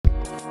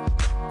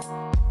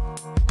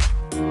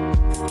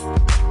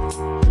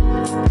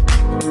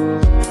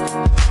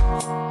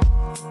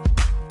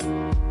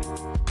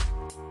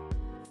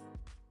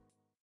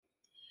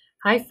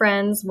Hi,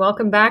 friends.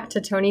 Welcome back to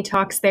Tony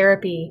Talks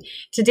Therapy.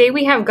 Today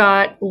we have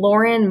got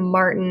Lauren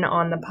Martin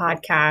on the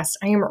podcast.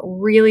 I am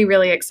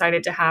really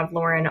excited to have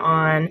Lauren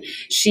on.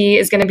 She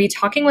is going to be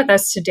talking with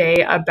us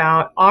today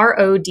about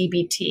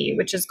RODBT,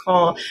 which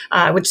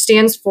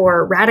stands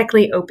for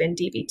Radically Open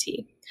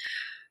DBT.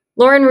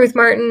 Lauren Ruth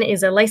Martin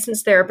is a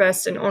licensed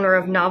therapist and owner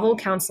of Novel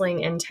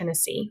Counseling in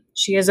Tennessee.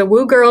 She is a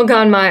woo girl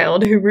gone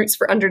mild who roots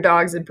for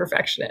underdogs and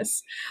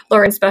perfectionists.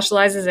 Lauren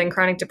specializes in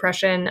chronic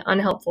depression,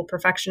 unhelpful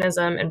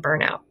perfectionism, and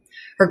burnout.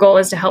 Her goal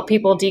is to help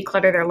people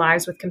declutter their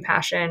lives with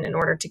compassion in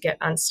order to get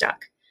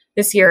unstuck.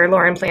 This year,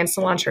 Lauren plans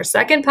to launch her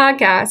second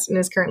podcast and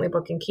is currently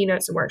booking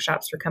keynotes and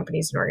workshops for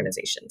companies and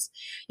organizations.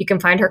 You can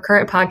find her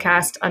current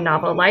podcast, A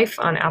Novel Life,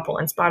 on Apple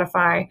and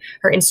Spotify.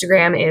 Her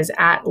Instagram is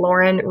at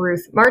Lauren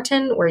Ruth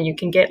Martin, where you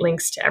can get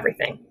links to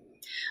everything.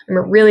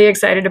 I'm really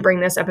excited to bring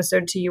this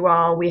episode to you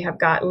all. We have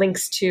got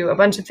links to a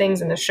bunch of things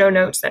in the show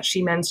notes that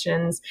she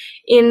mentions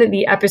in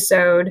the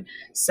episode.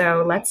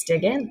 So let's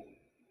dig in.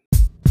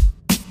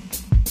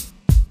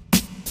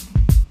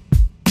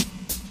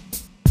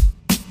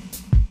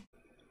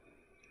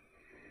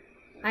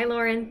 Hi,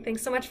 Lauren.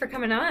 Thanks so much for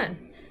coming on.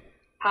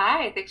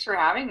 Hi, thanks for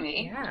having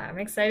me. Yeah, I'm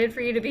excited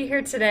for you to be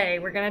here today.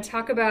 We're going to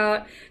talk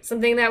about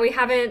something that we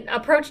haven't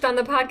approached on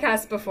the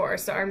podcast before,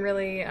 so I'm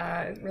really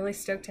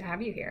stoked to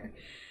have you here.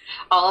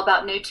 All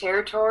about new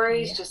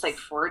territories, Yes. just like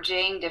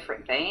forging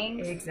different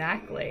things.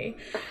 Exactly.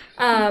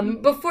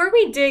 Before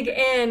we dig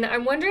in,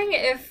 I'm wondering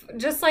if,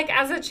 just like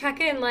as a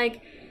check-in,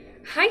 like,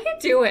 how you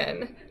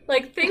doing?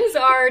 Like, things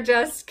are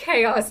just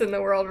chaos in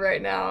the world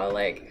right now.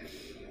 Like,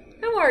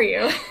 how are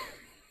you?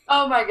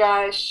 Oh my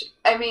gosh.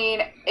 I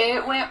mean,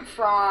 it went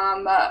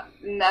from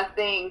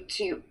nothing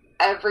to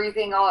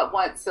everything all at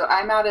once. So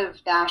I'm out of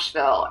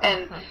Nashville,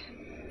 and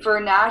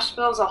for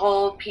Nashville as a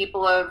whole,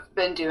 people have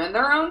been doing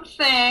their own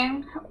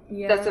thing.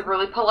 Yeah. That's a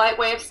really polite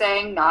way of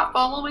saying not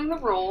following the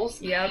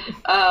rules. Yep.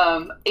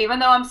 Even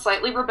though I'm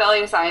slightly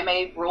rebellious, I am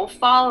a rule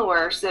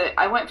follower. So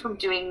I went from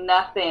doing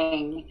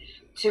nothing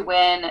to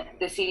when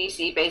the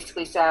CDC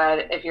basically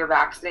said, if you're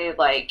vaccinated,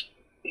 like,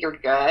 you're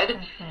good.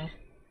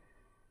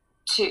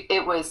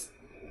 It was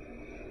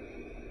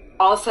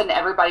all of a sudden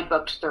everybody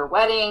booked their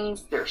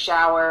weddings, their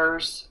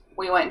showers.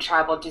 We went and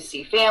traveled to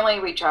see family.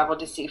 We traveled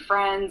to see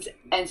friends.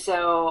 And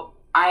so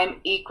I'm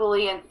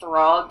equally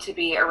enthralled to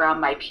be around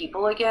my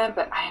people again,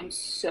 but I am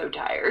so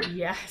tired.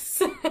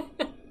 Yes.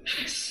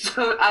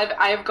 So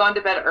I've gone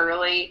to bed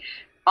early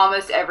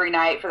almost every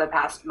night for the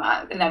past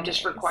month, and I've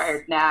just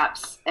required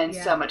naps and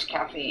so much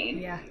caffeine.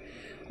 Yeah.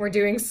 We're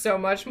doing so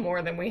much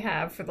more than we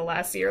have for the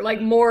last year,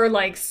 like more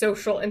like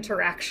social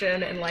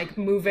interaction and like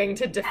moving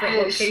to different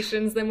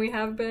locations than we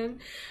have been.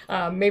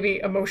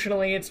 Maybe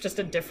emotionally it's just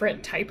a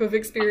different type of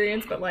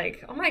experience, but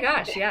like, oh my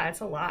gosh, yeah,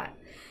 it's a lot.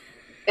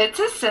 It's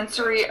a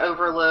sensory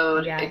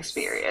overload Yes.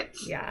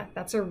 experience. Yeah,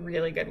 that's a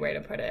really good way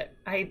to put it.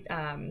 I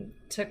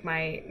took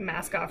my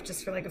mask off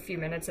just for like a few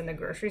minutes in the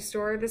grocery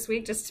store this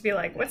week just to be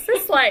like, what's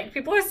this like?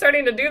 People are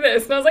starting to do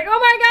this. And I was like, oh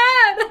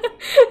my God.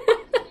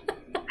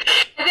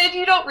 And then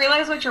you don't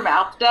realize what your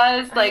mouth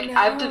does. Like,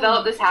 I've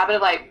developed this habit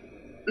of like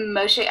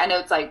mushing. I know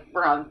it's like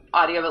we're on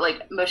audio, but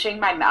like mushing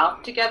my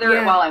mouth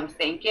together while I'm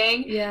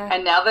thinking. Yeah.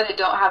 And now that I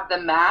don't have the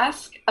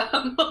mask,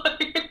 I'm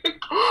like,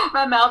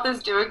 my mouth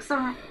is doing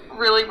some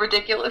really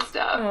ridiculous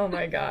stuff. Oh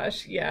my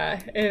gosh.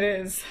 Yeah, it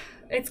is.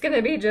 It's going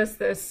to be just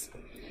this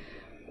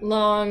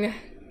long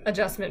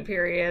adjustment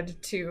period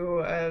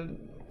to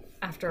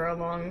after a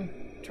long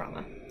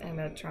trauma, and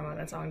a trauma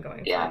that's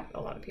ongoing for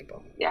a lot of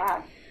people.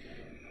 Yeah.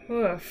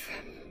 Oof.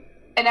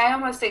 And I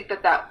almost think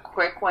that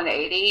quick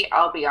 180,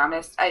 I'll be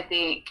honest, I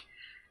think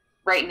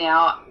right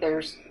now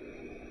there's,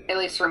 at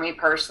least for me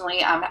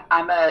personally, I'm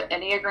a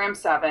Enneagram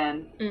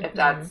 7, if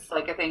that's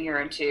like a thing you're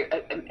into.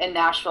 In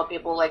Nashville,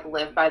 people like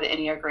live by the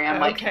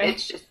Enneagram. Like,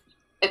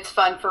 it's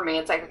fun for me.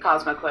 It's like a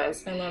Cosmo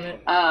quiz. I love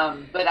it.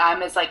 But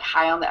I'm as like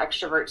high on the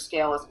extrovert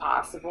scale as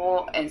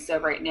possible. And so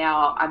right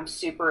now I'm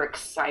super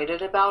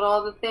excited about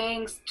all the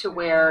things to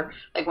where,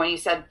 like when you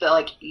said the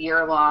like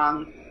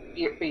beyond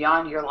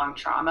year-long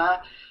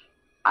trauma,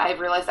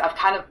 I've realized I've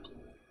kind of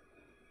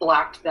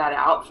blacked that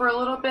out for a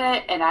little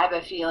bit, and I have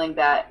a feeling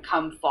that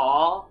come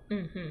fall,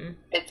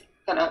 it's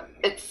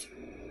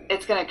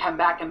gonna come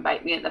back and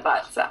bite me in the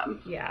butt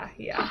some. Yeah.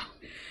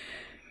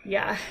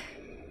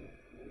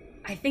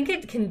 I think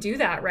it can do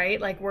that, right?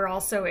 Like, we're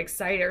all so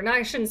excited, or not,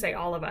 I shouldn't say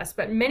all of us,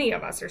 but many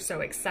of us are so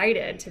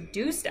excited to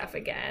do stuff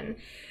again.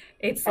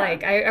 It's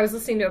like, I was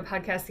listening to a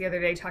podcast the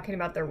other day talking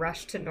about the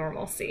rush to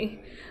normalcy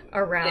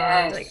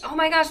around like, oh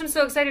my gosh, I'm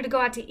so excited to go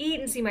out to eat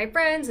and see my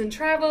friends and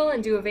travel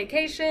and do a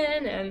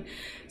vacation and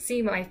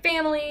see my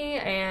family.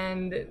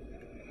 And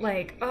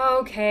like,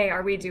 okay,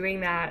 are we doing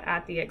that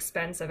at the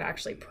expense of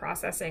actually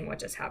processing what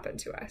just happened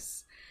to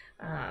us?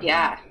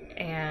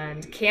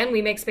 And can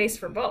we make space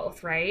for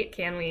both, right?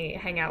 Can we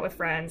hang out with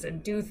friends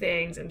and do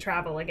things and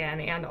travel again,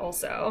 and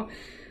also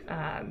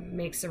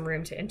make some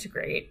room to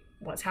integrate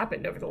what's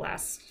happened over the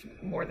last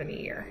more than a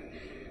year?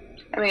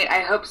 I mean, I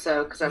hope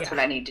so, because that's Yeah. what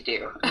I need to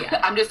do.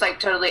 Yeah. I'm just like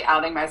totally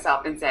outing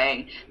myself and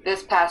saying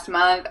this past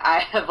month I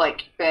have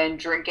like been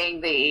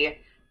drinking the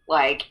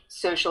like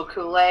social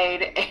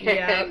Kool-Aid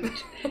Yep.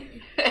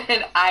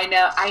 and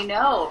I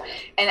know.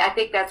 And I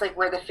think that's like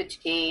where the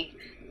fatigue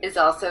is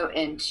also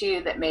in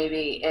too, that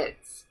maybe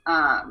it's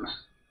I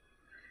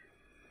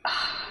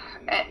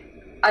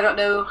don't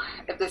know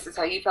if this is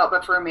how you felt,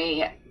 but for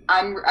me,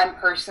 I'm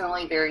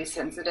personally very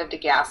sensitive to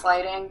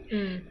gaslighting.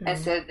 Mm-hmm. And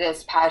so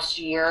this past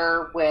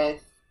year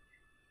with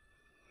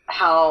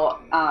how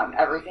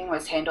everything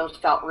was handled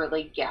felt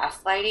really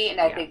gaslighty. And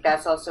I think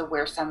that's also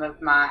where some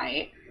of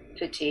my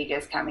fatigue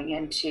is coming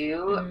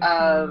into,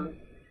 of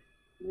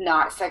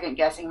not second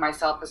guessing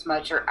myself as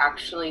much, or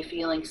actually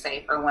feeling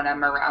safer when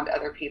I'm around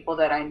other people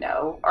that I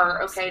know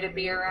are okay to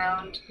be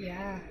around.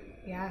 Yeah.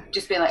 Yeah.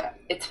 Just being like,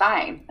 it's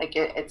fine. Like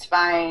it's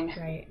fine.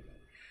 Right.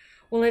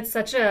 Well, it's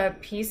such a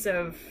piece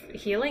of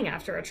healing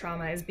after a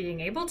trauma is being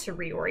able to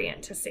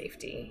reorient to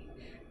safety,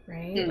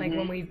 right? Mm-hmm. Like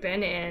when we've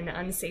been in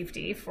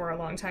unsafety for a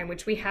long time,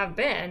 which we have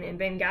been, and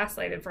been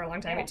gaslighted for a long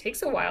time, it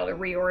takes a while to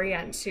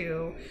reorient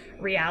to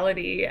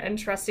reality and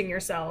trusting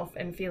yourself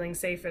and feeling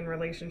safe in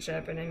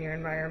relationship and in your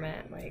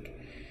environment. Like,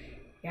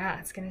 yeah,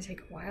 it's going to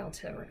take a while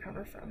to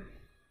recover from.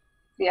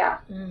 Yeah.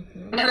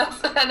 Mm-hmm. I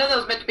know that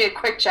was meant to be a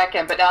quick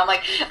check-in, but now I'm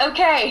like,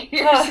 okay.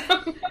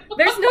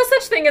 There's no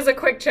such thing as a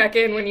quick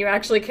check-in when you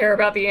actually care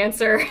about the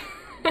answer.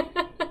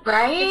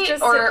 Right?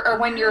 Or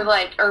when you're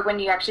like, or when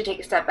you actually take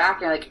a step back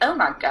and you're like, oh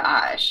my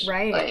gosh.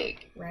 Right.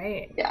 Like,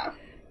 right. Yeah.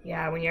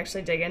 Yeah, when you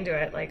actually dig into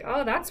it, like,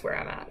 oh, that's where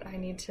I'm at. I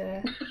need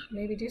to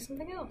maybe do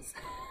something else.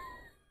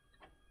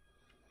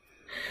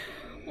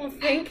 Well,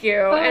 thank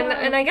you.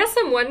 And I guess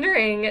I'm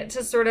wondering,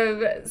 to sort of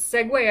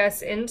segue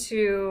us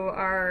into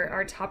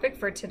our topic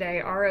for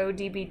today,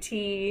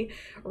 RODBT,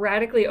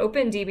 radically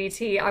open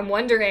DBT. I'm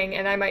wondering,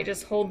 and I might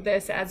just hold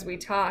this as we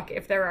talk,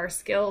 if there are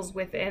skills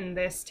within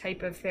this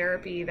type of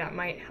therapy that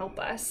might help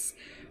us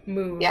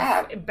move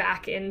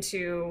back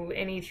into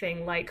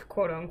anything like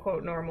quote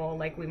unquote normal,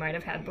 like we might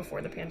have had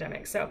before the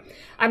pandemic. So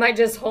I might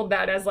just hold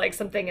that as like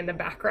something in the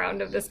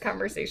background of this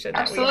conversation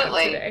that we have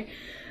today.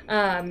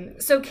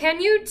 So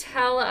can you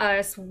tell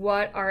us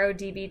what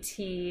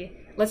RODBT,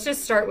 let's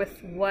just start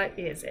with what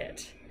is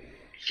it?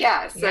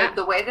 Yeah, so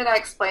the way that I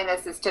explain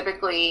this is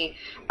typically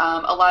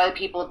a lot of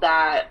people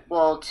that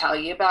will tell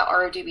you about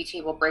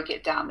RODBT will break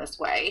it down this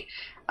way.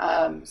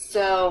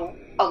 So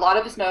a lot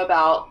of us know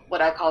about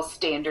what I call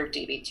standard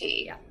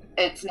DBT. Yeah.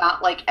 It's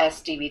not like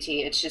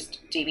SDBT, it's just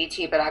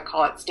DBT, but I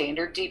call it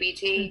standard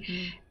DBT.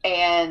 Mm-hmm.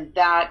 And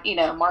that,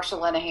 Marsha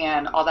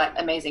Linehan, all that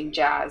amazing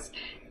jazz,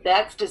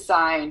 that's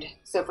designed,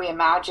 so if we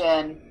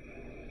imagine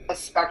a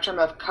spectrum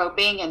of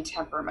coping and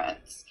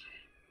temperaments,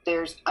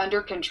 there's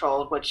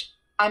under-controlled, which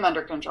I'm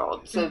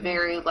under-controlled, so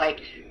very like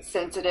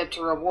sensitive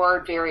to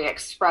reward, very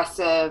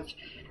expressive,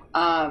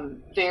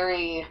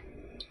 very,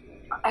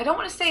 I don't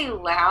want to say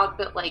loud,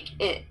 but like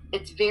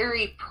it's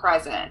very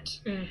present.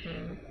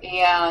 Mm-hmm.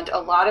 And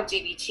a lot of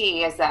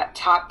DBT is that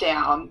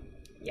top-down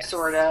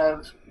sort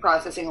of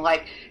processing,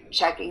 like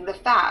checking the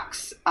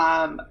facts,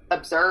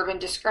 observe and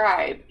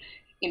describe.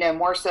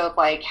 More so of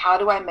like, how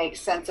do I make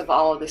sense of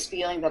all of this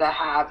feeling that I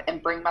have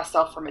and bring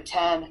myself from a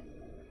 10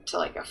 to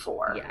like a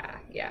 4?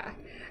 Yeah.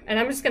 And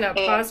I'm just going to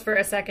pause for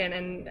a second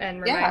and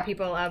remind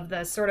people of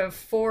the sort of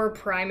 4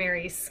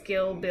 primary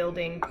skill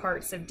building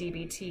parts of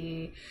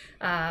DBT.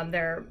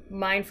 They're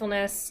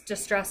mindfulness,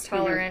 distress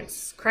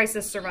tolerance,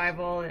 crisis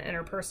survival, and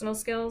interpersonal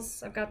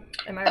skills.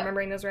 Am I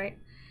remembering those right?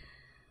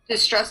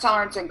 Stress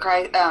tolerance and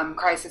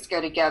crisis go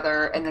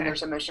together, and then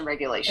there's emotion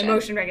regulation.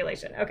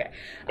 Okay.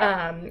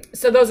 Yeah.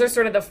 So those are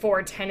sort of the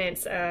 4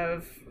 tenets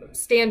of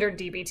standard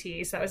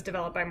DBT. So that was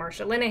developed by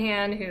Marsha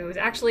Linehan, who's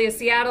actually a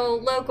Seattle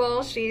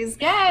local. She's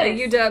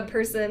a UW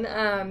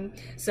person.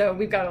 So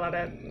we've got a lot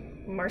of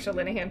Marsha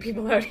Linehan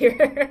people out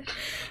here.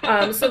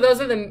 So those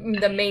are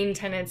the main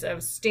tenets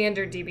of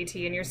standard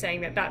DBT, and you're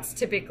saying that that's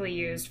typically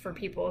used for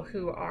people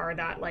who are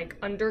that like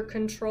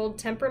under-controlled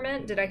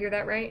temperament. Did I hear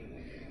that right?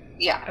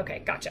 Yeah. Okay,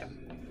 gotcha.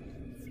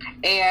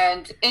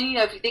 And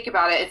if you think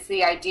about it, it's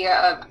the idea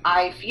of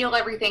I feel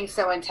everything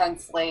so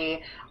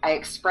intensely, I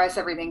express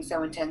everything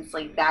so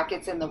intensely, that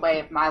gets in the way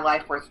of my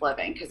life worth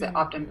living, because it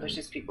often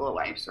pushes people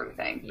away, sort of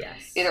thing.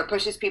 Yes. Either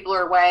pushes people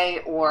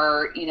away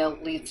or,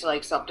 leads to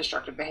like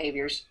self-destructive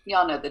behaviors.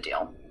 Y'all know the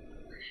deal.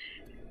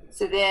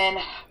 So then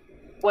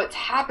what's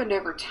happened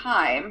over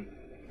time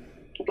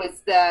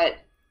was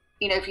that,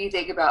 if you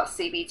think about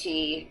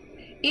CBT,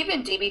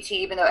 even DBT,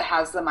 even though it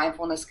has the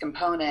mindfulness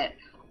component,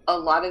 a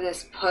lot of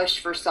this push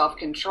for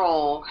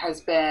self-control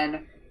has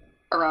been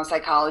around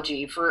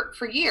psychology for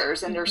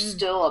years, and there's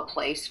still a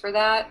place for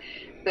that.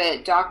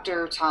 But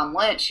Dr. Tom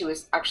Lynch, who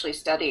was actually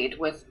studied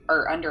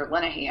under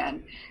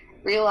Linehan,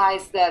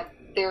 realized that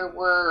there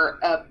were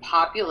a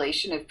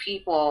population of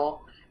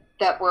people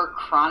that were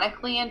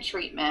chronically in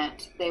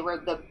treatment. They were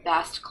the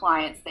best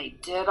clients. They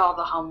did all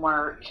the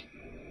homework.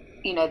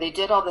 They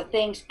did all the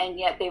things, and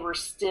yet they were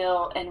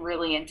still in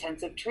really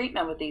intensive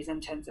treatment with these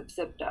intensive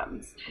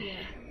symptoms. Yeah.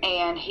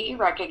 And he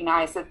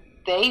recognized that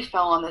they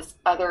fell on this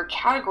other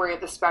category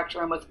of the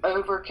spectrum with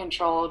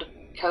over-controlled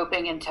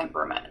coping and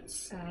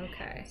temperaments.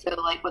 Okay. So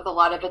like with a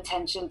lot of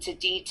attention to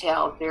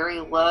detail, very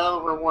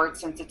low reward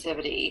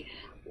sensitivity,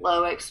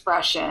 low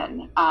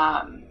expression.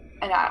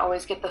 And I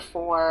always get the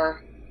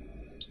four,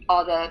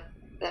 all the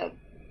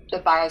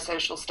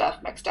biosocial stuff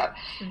mixed up.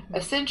 Mm-hmm.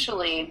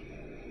 Essentially,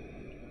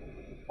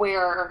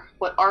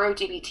 what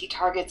RODBT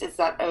targets is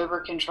that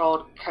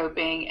over-controlled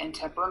coping and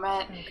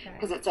temperament,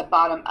 because it's a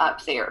bottom-up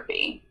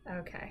therapy.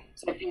 Okay.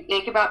 So if you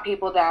think about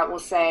people that will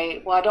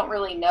say, well, I don't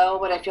really know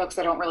what I feel because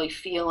I don't really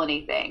feel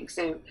anything.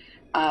 So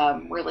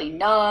really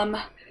numb,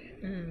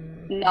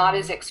 not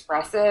as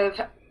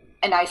expressive.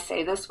 And I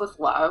say this with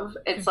love.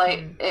 It's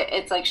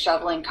it's like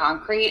shoveling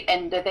concrete.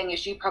 And the thing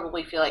is, you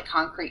probably feel like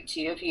concrete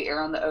too if you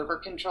err on the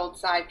over-controlled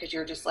side, because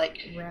you're just like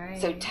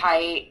so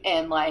tight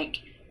and like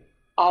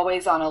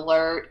always on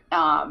alert.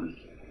 I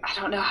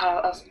don't know how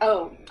else.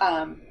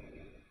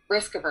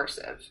 Risk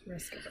aversive.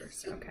 Risk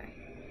averse.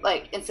 Okay.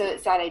 Like, and so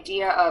it's that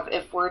idea of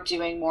if we're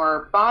doing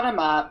more bottom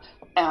up,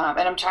 and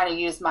I'm trying to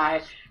use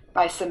my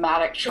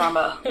somatic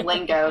trauma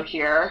lingo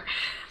here.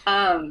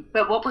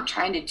 But what we're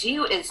trying to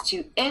do is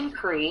to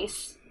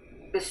increase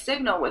the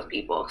signal with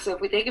people. So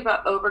if we think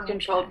about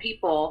over-controlled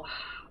people,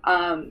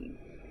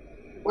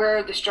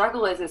 where the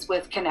struggle is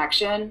with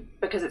connection,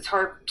 because it's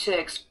hard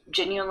to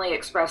genuinely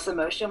express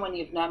emotion when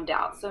you've numbed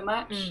out so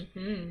much.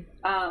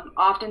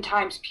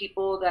 Oftentimes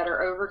people that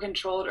are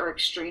over-controlled are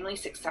extremely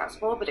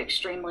successful, but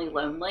extremely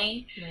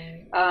lonely.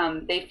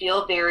 They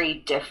feel very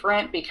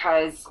different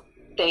because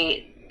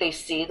they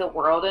see the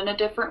world in a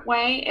different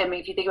way. I mean,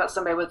 if you think about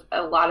somebody with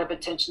a lot of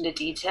attention to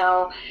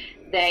detail,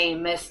 they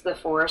miss the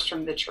forest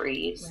from the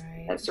trees,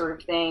 that sort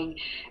of thing.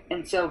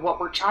 And so what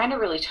we're trying to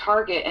really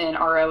target in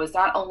RO is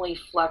not only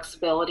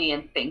flexibility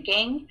in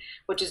thinking,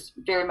 which is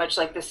very much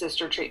like the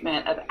sister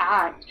treatment of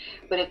ACT,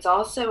 but it's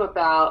also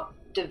about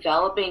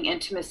developing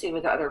intimacy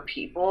with other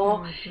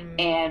people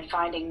and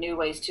finding new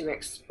ways to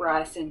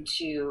express and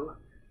to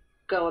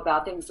go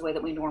about things the way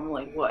that we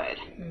normally would.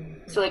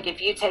 So like if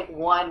you take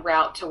one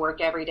route to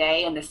work every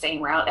day and the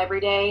same route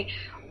every day,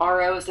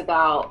 RO is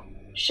about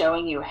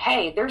showing you,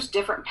 hey, there's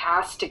different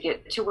paths to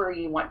get to where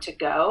you want to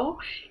go,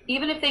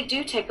 even if they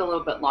do take a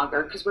little bit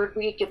longer, because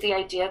we get the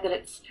idea that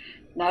it's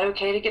not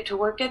okay to get to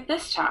work at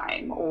this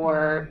time,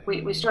 or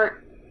we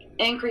start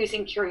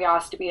increasing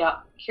curiosity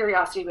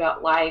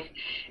about life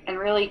and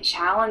really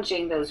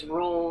challenging those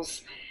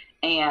rules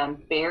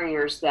and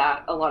barriers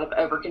that a lot of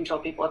over-control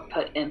people have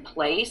put in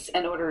place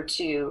in order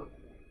to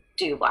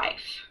do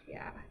life.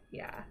 Yeah,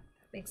 that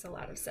makes a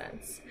lot of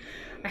sense.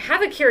 I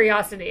have a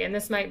curiosity, and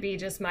this might be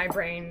just my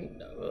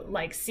brain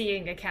like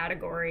seeing a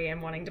category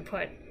and wanting to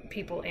put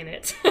people in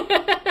it,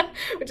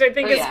 which I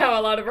think is how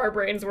a lot of our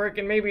brains work,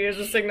 and maybe is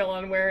a signal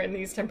on where in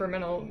these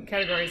temperamental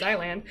categories I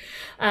land.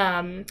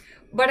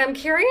 But I'm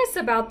curious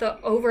about the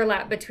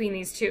overlap between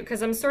these two,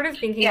 because I'm sort of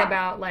thinking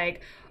about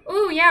like,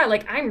 oh yeah,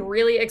 like I'm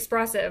really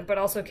expressive, but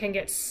also can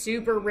get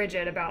super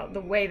rigid about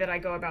the way that I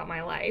go about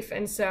my life.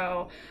 And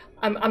so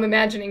I'm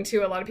imagining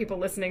too, a lot of people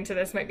listening to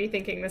this might be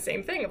thinking the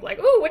same thing of like,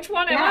 oh, which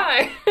one am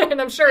I? And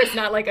I'm sure it's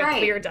not like a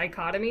clear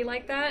dichotomy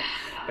like that,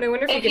 but I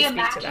wonder if you can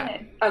speak to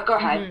that. Oh, go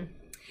ahead.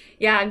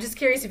 Yeah, I'm just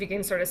curious if you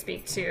can sort of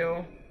speak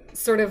to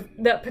sort of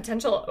the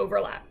potential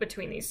overlap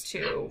between these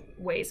two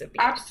ways of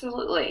being.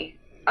 Absolutely.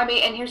 I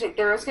mean, and here's the thing,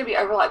 there is going to be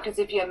overlap, because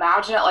if you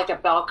imagine it like a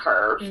bell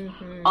curve,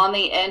 on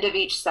the end of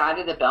each side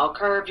of the bell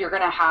curve, you're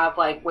going to have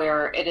like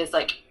where it is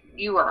like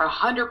you are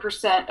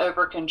 100%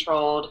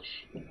 over-controlled,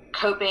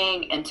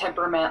 coping and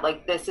temperament,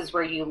 like this is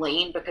where you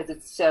lean because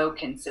it's so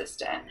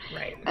consistent.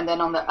 Right. And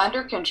then on the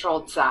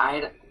under-controlled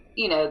side,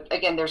 you know,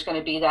 again, there's going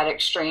to be that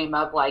extreme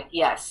of like,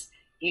 yes,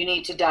 you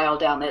need to dial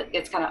down, that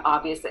it's kind of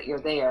obvious that you're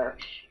there.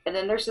 And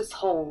then there's this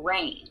whole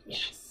range.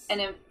 Yes.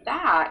 And in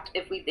fact,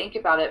 if we think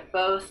about it,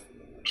 both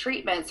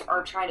treatments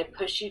are trying to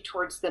push you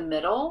towards the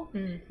middle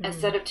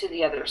instead of to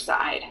the other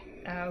side.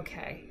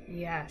 Okay.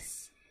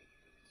 Yes.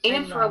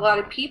 And for a lot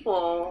of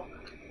people,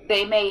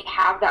 they may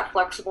have that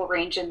flexible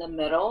range in the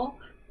middle,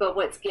 but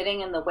what's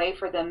getting in the way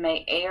for them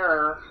may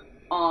err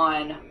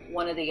on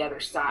one of the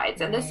other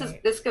sides. And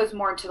this goes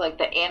more into like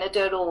the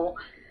anecdotal,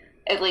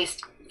 at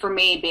least for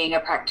me being a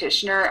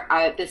practitioner,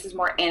 this is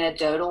more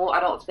anecdotal. I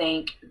don't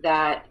think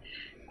that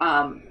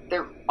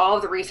all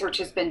of the research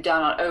has been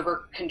done on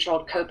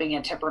over-controlled coping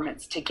and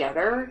temperaments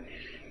together.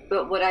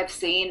 But what I've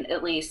seen,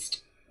 at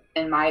least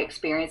in my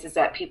experience, is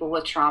that people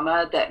with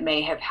trauma that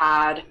may have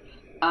had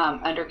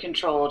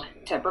under-controlled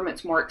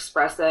temperaments, more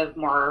expressive,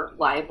 more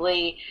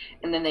lively,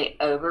 and then they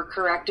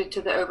overcorrected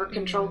to the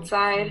over-controlled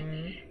side,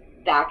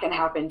 that can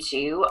happen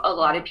too. A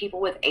lot of people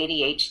with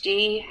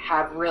ADHD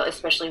have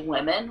especially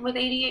women with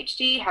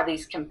ADHD, have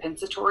these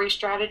compensatory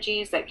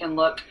strategies that can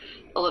look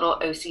a little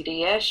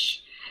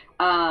OCD-ish.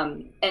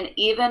 And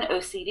even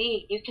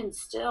OCD, you can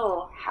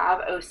still have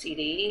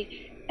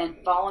OCD and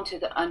fall into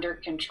the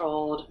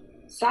under-controlled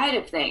side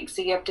of things.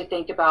 So you have to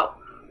think about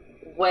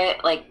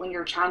what, like when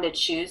you're trying to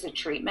choose a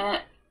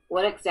treatment,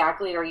 what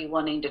exactly are you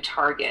wanting to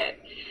target?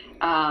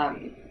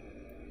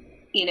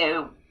 You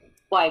know,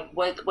 like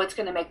what's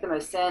going to make the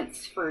most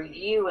sense for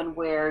you and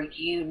where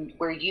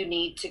you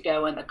need to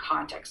go in the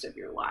context of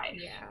your life.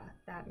 Yeah,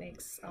 that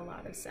makes a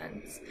lot of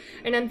sense.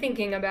 And I'm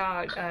thinking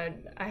about, I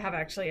have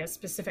actually a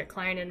specific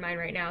client in mind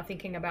right now,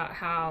 thinking about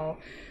how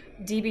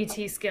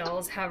DBT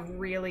skills have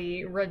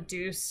really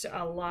reduced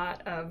a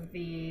lot of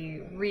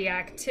the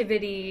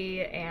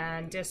reactivity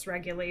and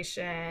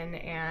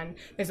dysregulation, and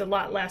there's a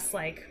lot less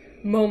like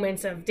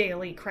moments of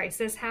daily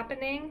crisis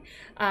happening.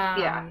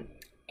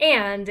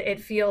 And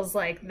it feels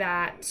like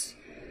that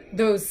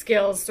those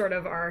skills sort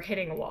of are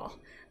hitting a wall.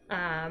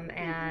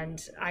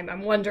 And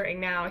I'm wondering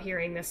now,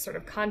 hearing this sort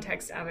of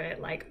context of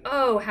it, like,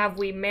 oh, have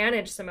we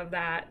managed some of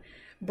that,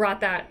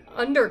 brought that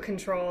under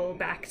control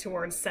back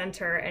towards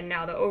center, and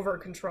now the over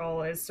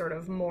control is sort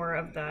of more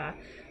of the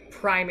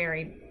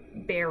primary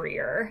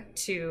barrier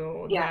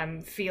to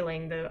them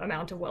feeling the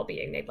amount of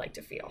well-being they'd like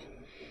to feel.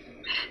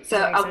 So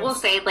I will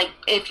say, like,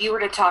 if you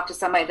were to talk to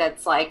somebody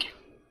that's like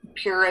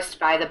purist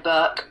by the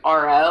book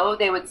RO,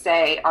 they would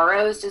say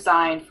RO is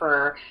designed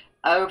for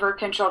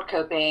over-controlled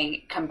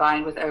coping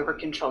combined with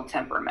over-controlled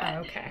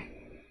temperament. Okay.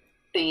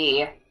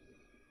 The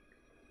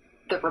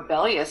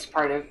rebellious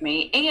part of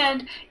me,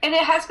 and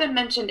it has been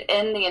mentioned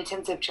in the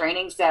intensive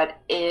trainings that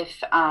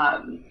if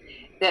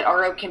that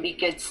RO can be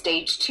good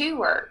stage 2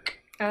 work.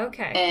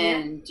 Okay.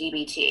 In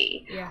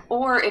DBT. Yeah.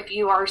 Or if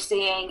you are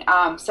seeing,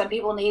 some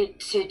people need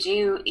to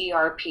do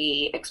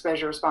ERP,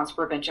 exposure response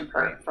prevention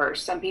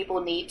first. Some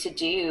people need to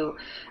do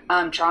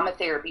trauma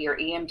therapy or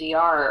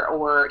EMDR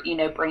or,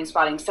 brain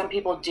spotting. Some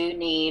people do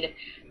need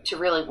to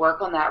really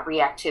work on that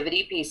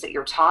reactivity piece that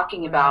you're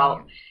talking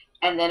about.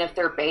 And then if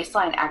their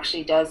baseline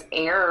actually does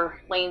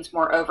leans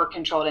more over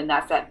controlled, and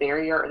that's that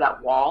barrier or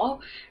that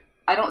wall,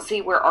 I don't see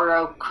where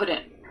RO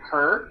couldn't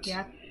hurt.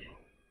 Yeah.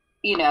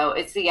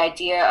 It's the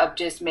idea of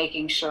just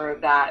making sure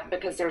that,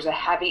 because there's a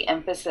heavy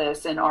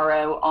emphasis in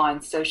RO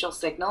on social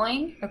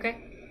signaling.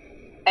 Okay.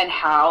 And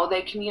how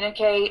they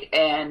communicate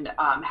and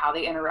how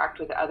they interact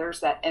with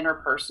others, that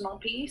interpersonal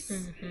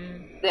piece,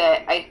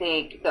 that I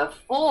think the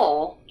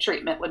full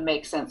treatment would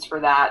make sense for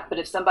that. But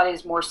if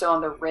somebody's more so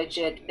on the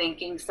rigid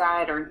thinking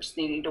side or just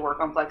needing to work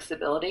on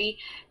flexibility,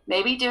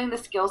 maybe doing the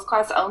skills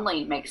class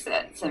only makes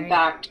sense. In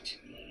fact,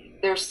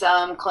 there's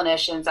some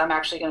clinicians, I'm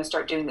actually going to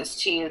start doing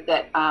this too,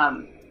 that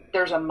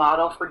there's a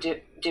model for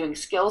doing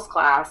skills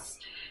class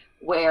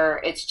where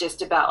it's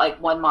just about like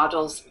one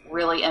module's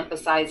really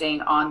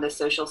emphasizing on the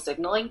social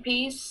signaling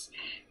piece,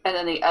 and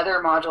then the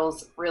other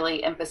module's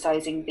really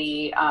emphasizing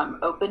the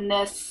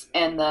openness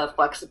and the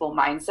flexible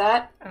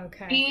mindset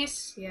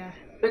piece. Yeah.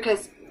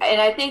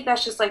 And I think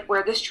that's just like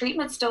where this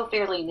treatment's still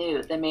fairly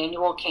new. The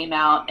manual came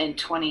out in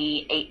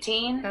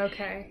 2018.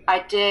 Okay.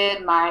 I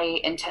did my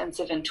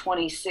intensive in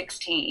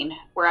 2016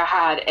 where I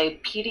had a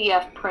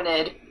PDF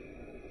printed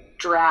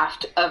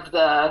draft of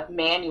the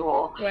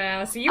manual.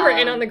 Wow, so you were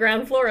in on the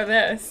ground floor of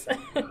this.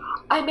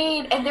 I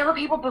mean, and there were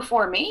people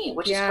before me,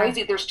 which is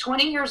crazy. There's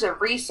 20 years of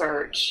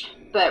research,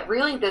 but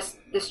really this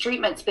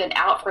treatment's been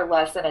out for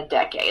less than a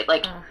decade,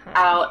 like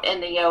out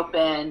in the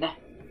open,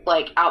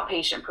 like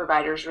outpatient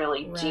providers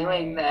really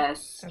doing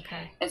this.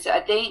 Okay. And so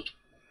I think,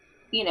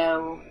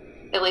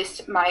 at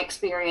least my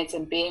experience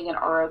in being an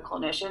RO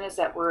clinician is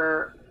that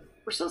we're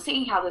still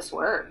seeing how this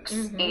works.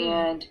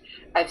 And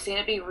I've seen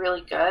it be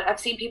really good. I've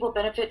seen people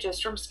benefit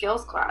just from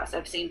skills class.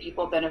 I've seen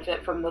people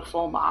benefit from the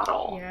full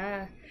model.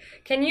 Yeah.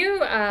 Can you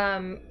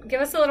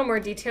give us a little more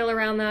detail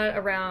around that,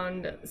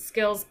 around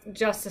skills,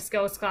 just a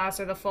skills class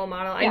or the full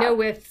model? I know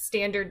with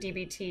standard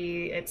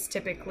DBT, it's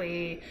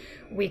typically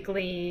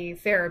weekly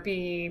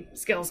therapy,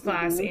 skills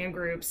class, and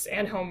groups,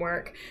 and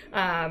homework.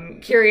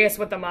 Curious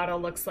what the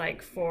model looks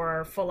like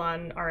for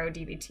full-on RO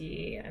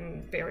DBT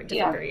and different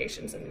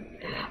variations in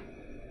that.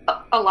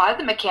 A lot of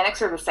the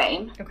mechanics are the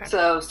same. Okay.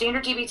 So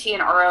standard DBT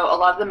and RO, a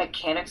lot of the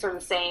mechanics are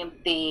the same.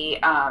 The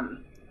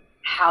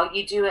how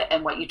you do it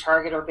and what you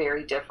target are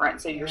very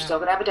different. So you're still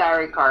going to have a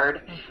diary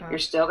card. You're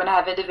still going to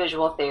have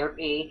individual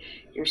therapy.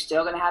 You're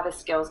still going to have a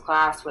skills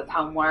class with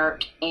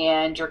homework,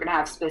 and you're going to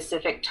have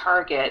specific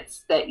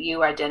targets that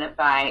you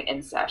identify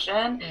in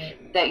session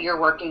that you're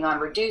working on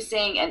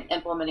reducing and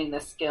implementing the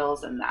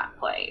skills in that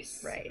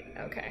place. Right.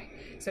 Okay.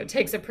 So it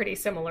takes a pretty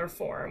similar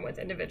form with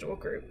individual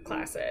group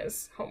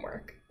classes,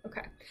 homework.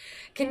 Okay.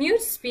 Can you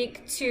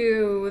speak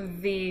to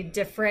the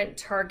different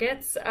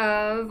targets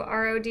of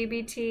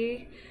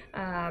RODBT?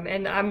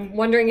 And I'm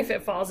wondering if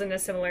it falls into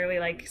similarly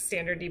like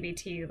standard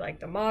DBT,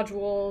 like the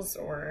modules,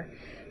 or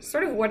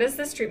sort of what does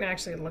this treatment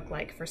actually look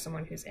like for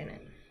someone who's in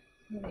it?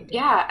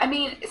 Yeah, I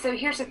mean, so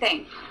here's the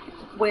thing.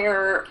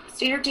 Where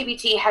standard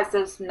DBT has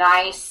those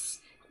nice,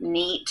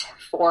 neat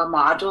 4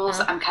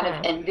 modules, I'm kind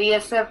of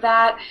envious of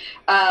that.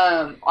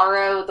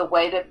 RO, the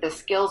way that the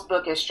skills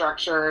book is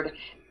structured,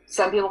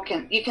 some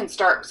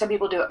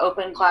people do an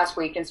open class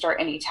where you can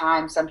start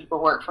anytime. Some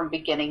people work from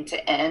beginning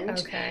to end.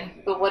 Okay.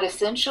 But what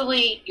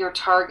essentially you're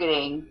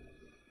targeting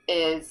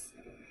is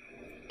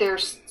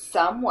there's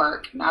some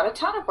work, not a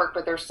ton of work,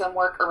 but there's some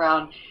work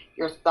around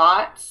your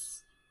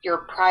thoughts, your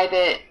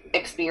private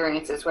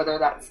experiences, whether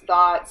that's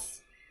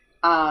thoughts,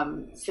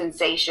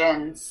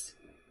 sensations,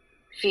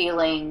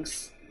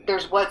 feelings.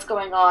 There's what's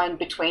going on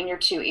between your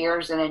two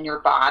ears and in your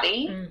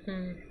body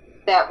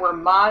that we're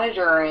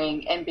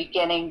monitoring and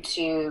beginning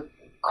to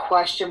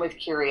question with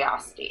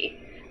curiosity.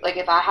 Like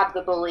if I have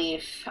the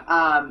belief,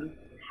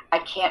 I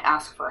can't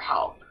ask for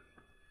help,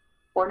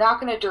 we're not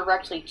going to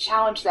directly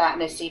challenge that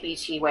in a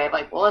CBT way of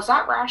like, well, is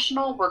that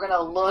rational? We're going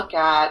to look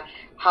at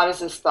how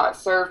does this thought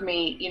serve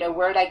me? You know,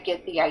 where did I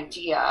get the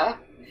idea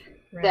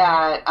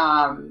that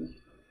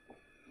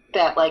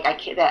that like I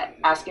can't, that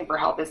asking for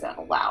help isn't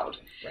allowed?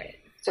 Right.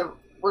 So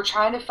we're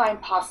trying to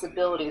find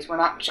possibilities. We're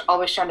not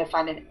always trying to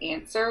find an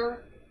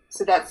answer.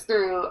 So that's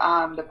through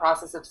the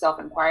process of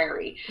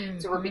self-inquiry.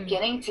 So we're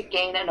beginning to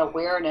gain an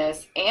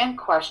awareness and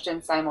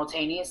question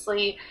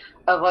simultaneously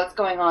of what's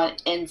going on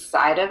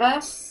inside of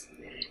us.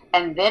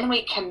 And then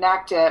we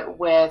connect it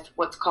with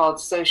what's called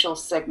social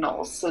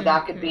signals. So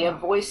that could be a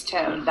voice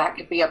tone, that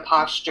could be a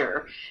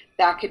posture,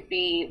 that could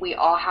be, we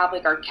all have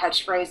like our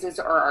catchphrases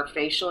or our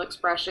facial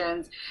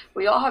expressions.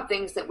 We all have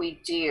things that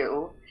we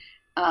do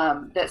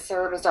that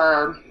serve as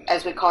our,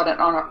 as we call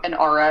it in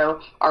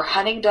RO, our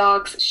hunting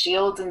dogs,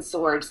 shields, and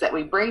swords that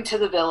we bring to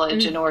the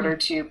village in order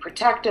to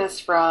protect us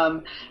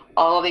from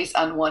all of these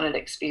unwanted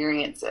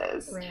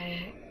experiences.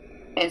 Right.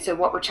 And so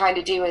what we're trying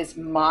to do is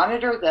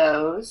monitor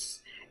those,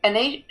 and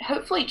they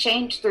hopefully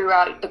change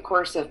throughout the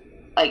course of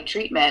like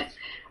treatment,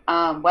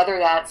 whether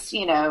that's,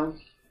 you know,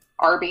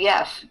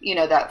 RBF, you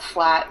know, that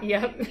flat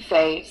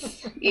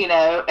face, you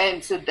know,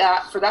 and so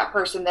that for that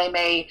person, they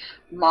may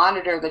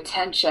monitor the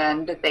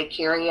tension that they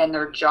carry in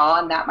their jaw,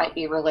 and that might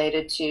be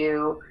related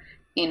to,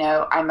 you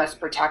know, I must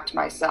protect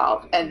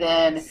myself. And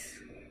then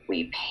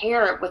we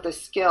pair it with a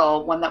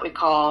skill, one that we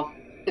call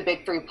the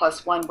big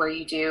 3+1, where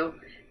you do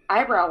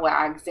eyebrow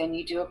wags and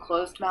you do a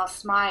closed mouth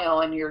smile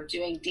and you're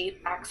doing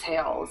deep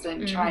exhales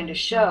and trying to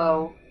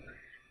show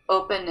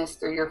openness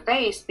through your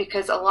face,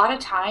 because a lot of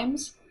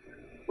times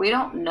we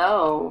don't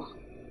know,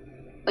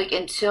 like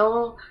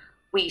until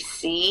we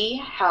see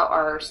how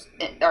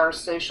our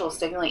social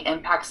signaling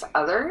impacts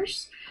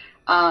others,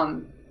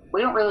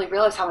 we don't really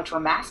realize how much we're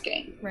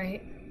masking.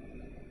 Right.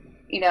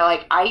 You know,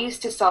 like I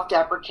used to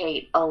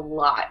self-deprecate a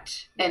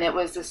lot, and it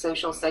was the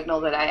social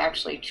signal that I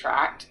actually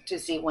tracked to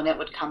see when it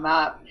would come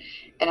up.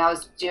 And I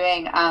was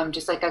doing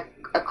just like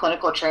a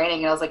clinical training,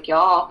 and I was like,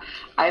 y'all,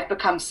 I've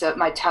become so,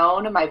 my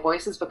tone and my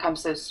voice has become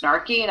so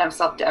snarky and I'm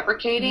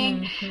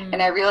self-deprecating.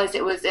 And I realized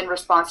it was in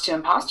response to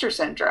imposter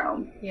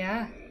syndrome.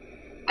 Yeah.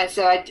 And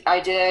so I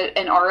did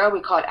an RO,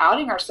 we call it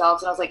outing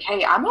ourselves. And I was like,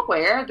 hey, I'm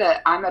aware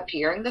that I'm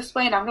appearing this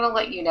way, and I'm going to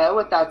let you know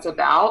what that's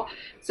about.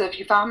 So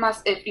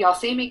if y'all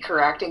see me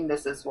correcting,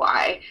 this is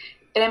why.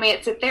 And I mean,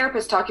 it's a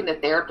therapist talking to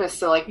therapists.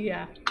 So like, you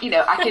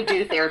know, I could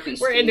do therapy.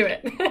 We're into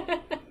it.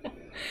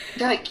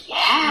 They're like,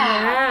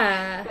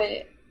 yeah.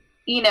 But,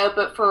 you know,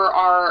 but for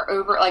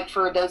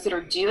for those that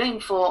are doing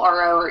full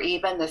RO or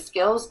even the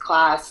skills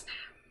class,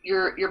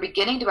 you're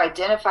beginning to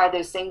identify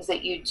those things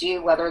that you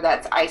do, whether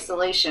that's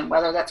isolation,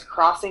 whether that's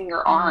crossing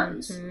your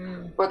arms,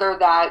 whether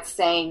that's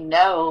saying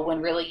no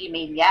when really you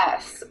mean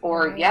yes,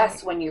 or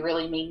yes when you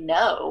really mean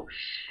no,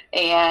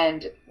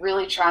 and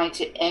really trying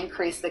to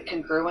increase the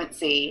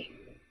congruency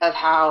of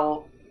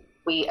how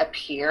we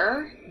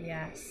appear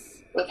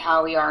with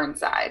how we are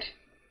inside.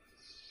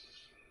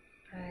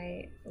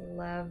 I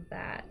love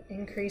that.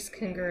 Increase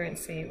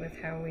congruency with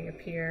how we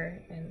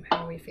appear and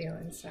how we feel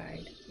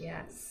inside.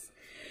 Yes.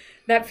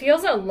 That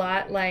feels a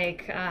lot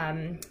like,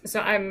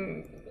 so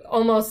I'm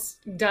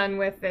almost done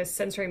with this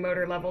sensory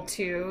motor level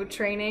 2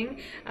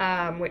 training,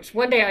 which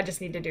one day I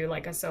just need to do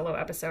like a solo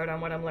episode on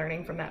what I'm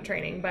learning from that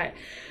training. But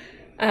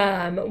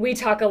we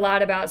talk a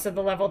lot about, so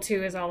the level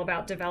 2 is all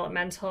about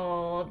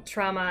developmental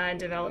trauma and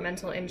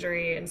developmental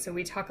injury. And so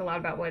we talk a lot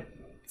about what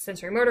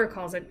sensory motor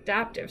calls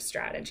adaptive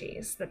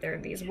strategies, that there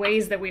are these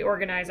ways that we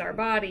organize our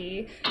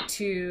body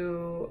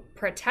to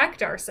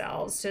protect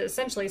ourselves, to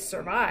essentially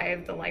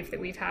survive the life that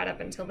we've had up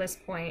until this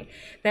point,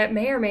 that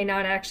may or may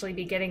not actually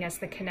be getting us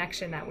the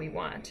connection that we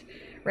want.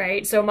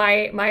 Right. So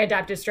my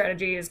adaptive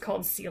strategy is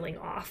called sealing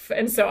off.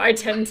 And so I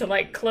tend to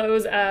like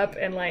close up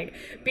and like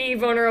be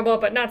vulnerable,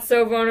 but not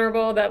so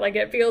vulnerable that like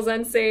it feels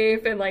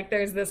unsafe. And like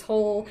there's this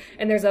whole,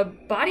 and there's a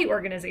body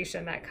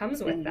organization that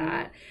comes with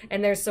that.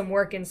 And there's some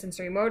work in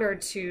sensory motor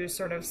to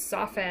sort of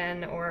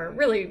soften, or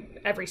really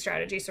every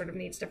strategy sort of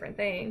needs different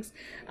things.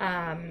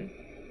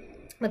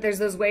 But there's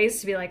those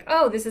ways to be like,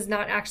 oh, this is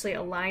not actually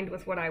aligned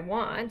with what I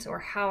want or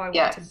how I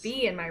want to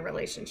be in my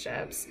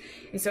relationships.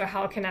 And so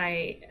how can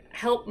I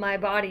help my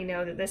body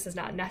know that this is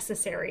not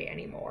necessary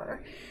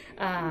anymore?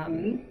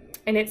 And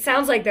it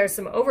sounds like there's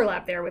some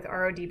overlap there with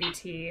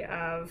RODBT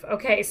of,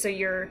 okay, so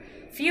you're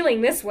feeling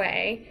this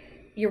way,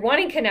 you're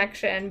wanting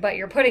connection, but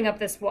you're putting up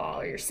this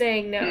wall, or you're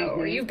saying no,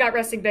 or you've got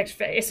resting bitch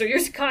face, or you're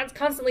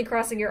constantly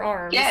crossing your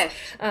arms.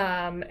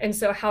 And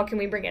so how can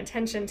we bring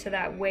attention to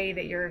that way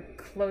that you're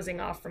closing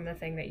off from the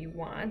thing that you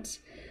want?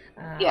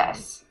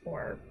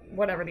 Or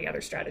whatever the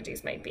other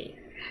strategies might be.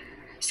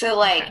 So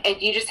like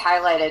you just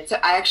highlighted, so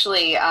I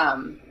actually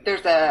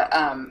there's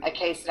a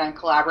case that I'm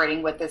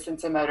collaborating with a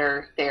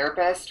sensomotor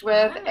therapist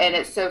with, and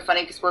it's so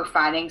funny because we're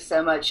finding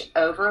so much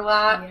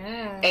overlap.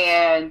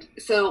 And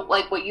so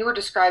like what you were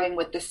describing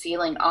with the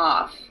sealing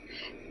off,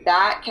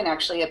 that can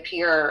actually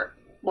appear,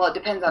 well, it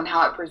depends on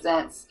how it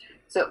presents.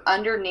 So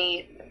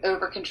underneath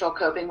over control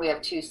coping, we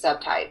have two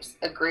subtypes,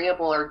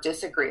 agreeable or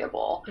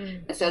disagreeable.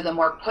 And so the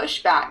more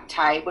pushback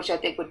type, which I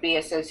think would be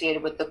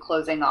associated with the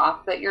closing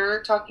off that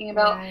you're talking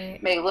about,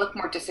 may look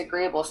more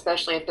disagreeable,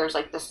 especially if there's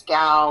like the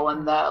scowl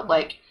and the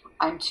like,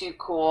 I'm too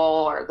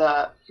cool, or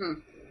the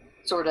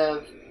sort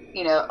of,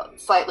 you know,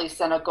 slightly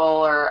cynical,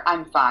 or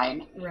I'm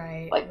fine,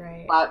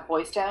 flat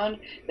voice tone.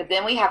 But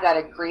then we have that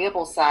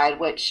agreeable side,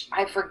 which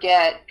I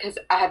forget because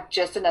I have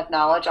just enough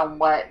knowledge on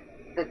what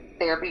the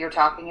therapy you're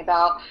talking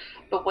about.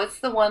 But what's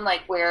the one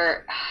like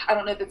where, I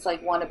don't know if it's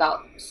like one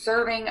about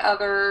serving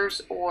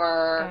others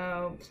or...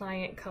 Oh,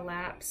 pliant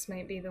collapse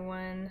might be the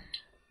one.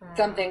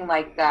 Something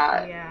like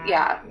that.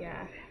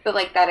 Yeah. But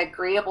like that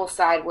agreeable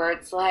side where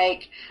it's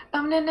like,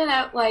 oh,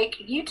 no, like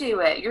you do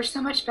it. You're so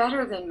much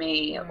better than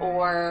me.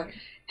 Or,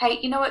 hey,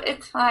 you know what?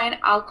 It's fine.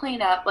 I'll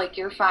clean up. Like,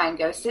 you're fine.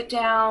 Go sit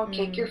down,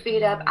 kick your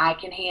feet up. I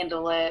can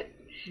handle it.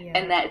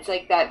 And that it's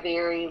like that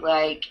very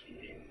like,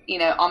 you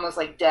know, almost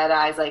like dead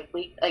eyes, like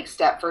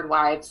Stepford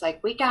Wives,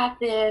 like, we got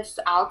this,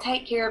 I'll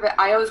take care of it.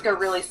 I always go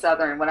really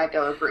Southern when I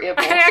go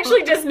agreeable. I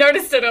actually just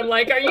noticed it. I'm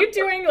like, are you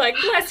doing like,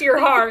 bless your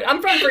heart? I'm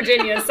from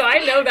Virginia, so I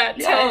know that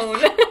tone.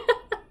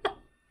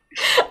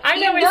 I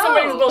know when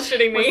somebody's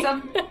bullshitting me.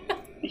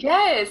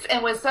 Yes,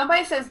 and when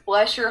somebody says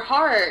bless your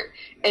heart,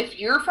 if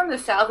you're from the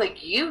South,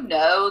 like, you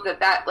know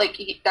that like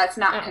that's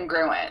not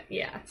congruent.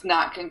 It's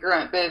not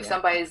congruent. But if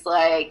somebody's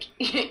like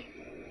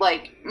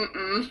like,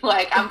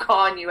 like, I'm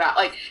calling you out,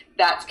 like,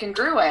 that's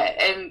congruent.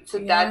 And so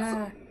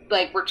that's,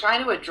 like, we're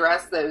trying to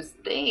address those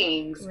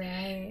things.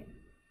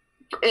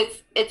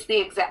 It's the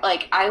exact,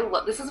 like,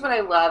 this is what I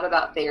love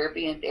about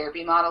therapy and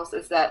therapy models,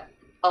 is that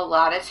a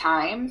lot of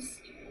times,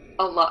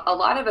 a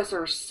lot of us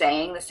are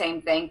saying the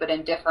same thing, but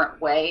in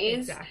different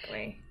ways.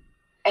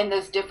 And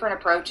those different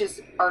approaches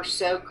are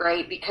so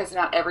great because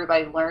not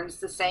everybody learns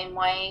the same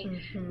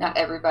way. Not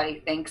everybody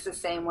thinks the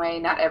same way.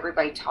 Not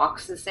everybody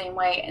talks the same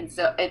way. And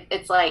so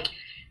it's like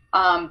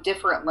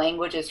different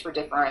languages for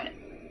different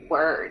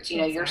words. You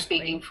know, you're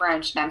speaking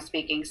French and I'm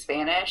speaking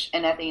Spanish.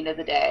 And at the end of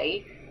the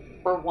day,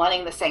 we're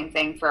wanting the same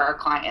thing for our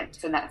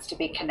clients, and that's to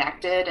be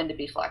connected and to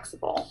be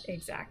flexible.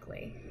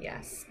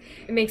 Yes.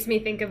 It makes me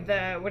think of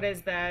what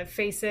is the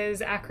FACES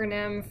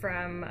acronym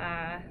from,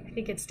 I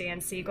think it's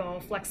Dan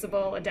Siegel,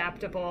 flexible,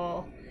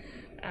 adaptable.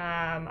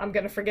 I'm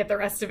going to forget the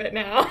rest of it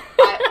now.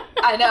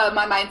 I know,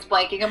 my mind's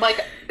blanking. I'm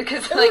like,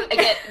 because like,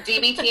 again,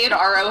 DBT and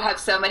RO have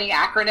so many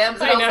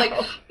acronyms. And I was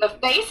like, the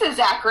FACES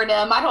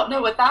acronym, I don't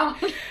know what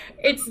that one.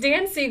 It's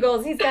Dan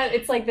Siegel's.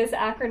 It's like this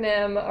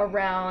acronym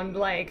around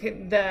like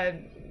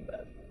the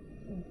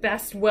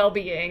best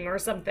well-being or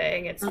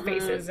something. It's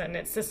FACES, and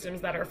it's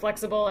systems that are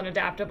flexible and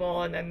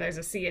adaptable, and then there's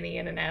a C and E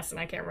and an S, and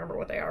I can't remember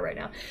what they are right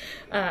now.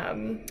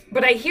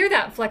 But I hear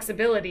that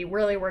flexibility,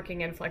 really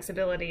working in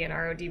flexibility in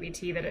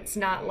RODBT, that it's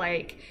not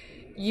like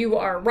you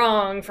are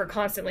wrong for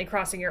constantly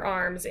crossing your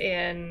arms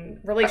in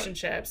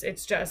relationships.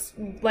 It's just,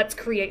 let's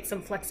create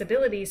some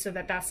flexibility so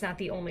that that's not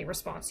the only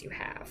response you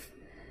have.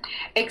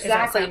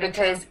 Exactly,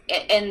 because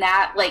in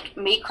that, like,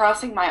 me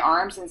crossing my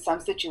arms in some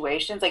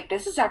situations, like,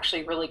 this is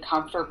actually really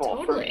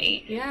comfortable for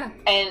me.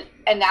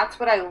 And that's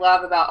what I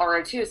love about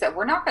RO2, is that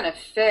we're not going to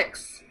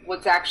fix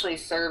what's actually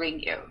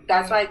serving you.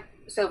 That's why,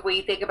 so if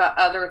we think about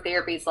other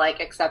therapies like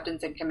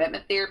acceptance and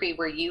commitment therapy,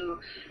 where you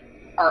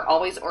are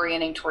always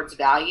orienting towards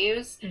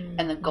values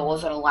and the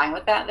goals that align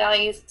with that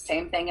values,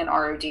 same thing in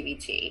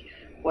RODBT.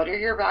 What are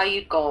your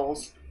valued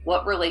goals?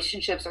 What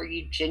relationships are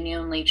you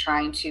genuinely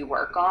trying to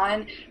work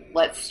on?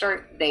 Let's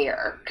start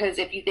there. Because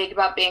if you think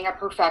about being a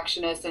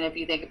perfectionist, and if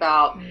you think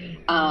about,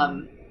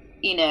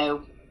 you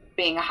know,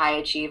 being a high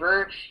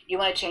achiever, you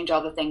want to change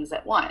all the things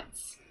at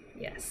once.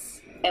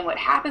 And what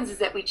happens is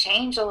that we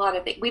change a lot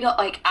of things. We don't,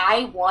 like,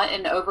 I want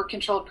an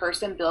over-controlled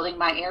person building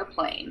my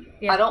airplane.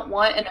 I don't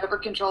want an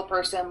over-controlled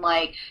person,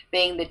 like,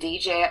 being the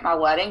DJ at my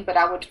wedding, but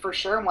I would for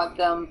sure want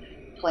them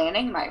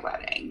planning my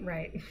wedding.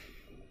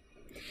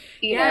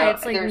 You know,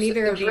 it's like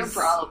neither of these. Room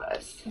for all of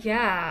us.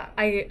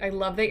 I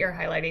love that you're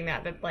highlighting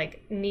that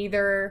like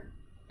neither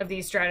of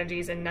these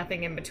strategies and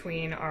nothing in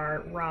between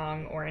are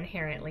wrong or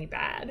inherently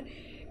bad.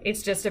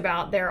 It's just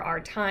about, there are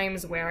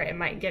times where it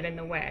might get in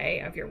the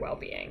way of your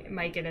well-being. It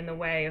might get in the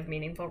way of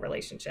meaningful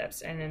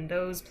relationships, and in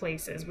those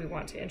places we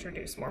want to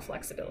introduce more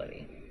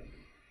flexibility.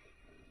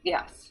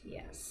 Yes.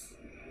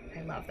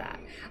 I love that.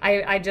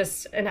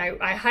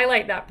 I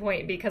highlight that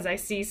point because I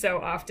see so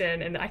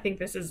often, and I think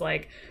this is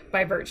like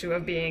by virtue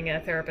of being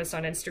a therapist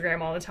on Instagram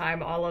all the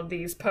time, all of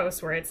these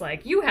posts where it's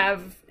like, you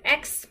have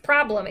X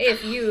problem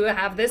if you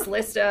have this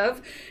list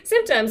of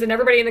symptoms, and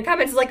everybody in the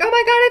comments is like, oh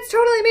my God, it's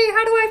totally me.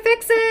 How do I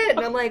fix it? And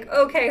I'm like,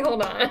 okay,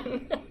 hold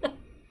on.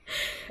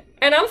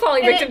 And I'm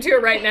falling victim to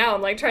it right now.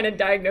 I'm like trying to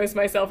diagnose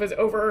myself as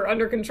over or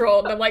under control.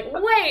 And I'm like,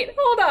 wait,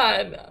 hold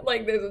on.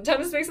 Like there's a ton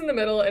of space in the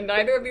middle and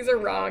neither of these are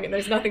wrong and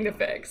there's nothing to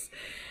fix.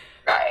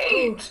 Right.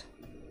 Ooh.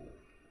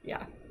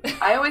 Yeah.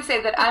 I always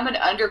say that I'm an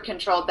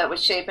under-controlled that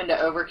was shaped into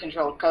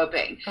over-controlled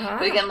coping.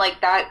 But again,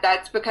 like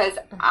that's because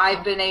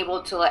I'm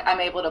able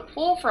to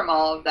pull from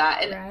all of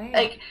that. And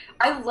like,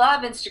 I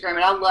love Instagram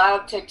and I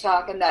love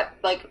TikTok and that,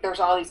 like,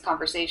 there's all these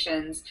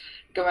conversations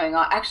going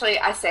on. Actually,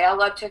 I say I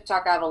love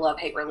TikTok. I have a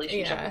love-hate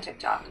relationship with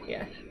TikTok.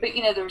 Yeah. But,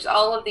 you know, there's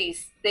all of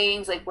these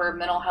things like where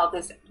mental health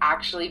is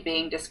actually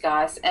being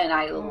discussed and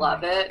I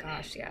love it.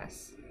 Gosh,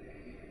 yes.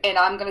 And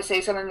I'm going to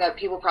say something that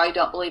people probably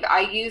don't believe.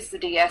 I use the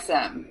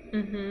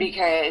DSM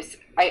because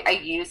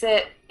I use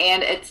it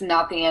and it's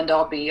not the end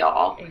all be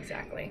all.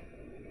 Exactly.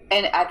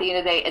 And at the end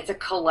of the day, it's a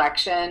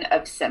collection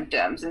of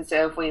symptoms. And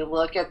so if we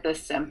look at the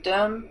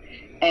symptom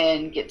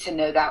and get to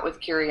know that with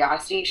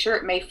curiosity, sure,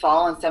 it may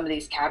fall in some of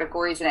these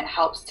categories and it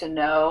helps to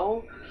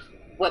know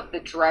what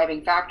the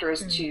driving factor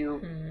is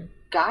to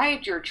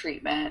guide your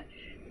treatment.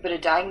 But a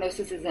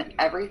diagnosis isn't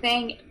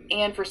everything.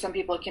 And for some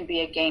people, it can be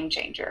a game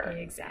changer.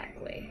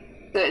 Exactly.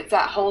 So it's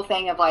that whole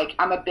thing of like,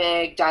 I'm a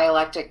big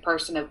dialectic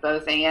person of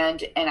both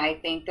and I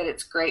think that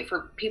it's great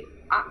for people.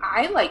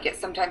 I like it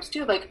sometimes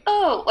too. Like,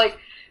 oh, like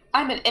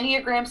I'm an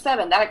Enneagram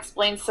 7. That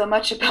explains so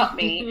much about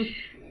me.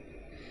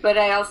 But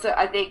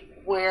I think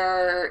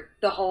where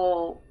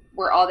all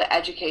the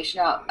education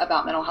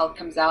about mental health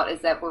comes out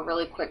is that we're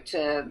really quick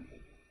to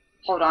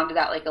hold on to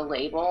that like a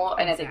label.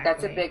 And I think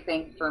that's a big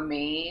thing for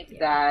me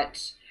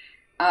that,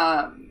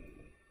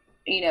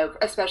 you know,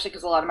 especially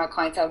because a lot of my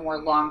clients have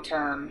more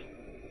long-term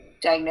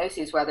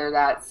diagnoses, whether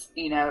that's,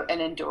 you know,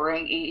 an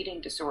enduring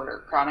eating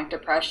disorder, chronic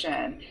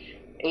depression,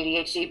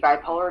 ADHD,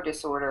 bipolar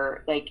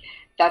disorder. Like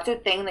that's a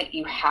thing that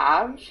you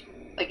have.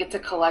 Like it's a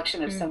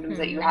collection of symptoms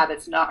that you have.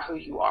 It's not who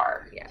you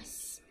are.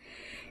 Yes.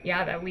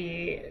 Yeah, that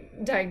we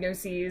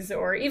diagnoses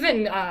or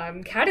even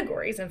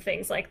categories of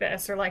things like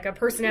this, or like a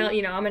personality,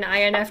 you know, I'm an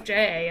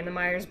INFJ in the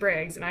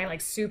Myers-Briggs and I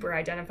like super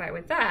identify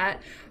with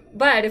that.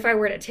 But if I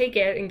were to take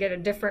it and get a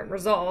different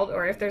result,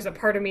 or if there's a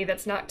part of me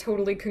that's not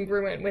totally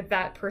congruent with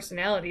that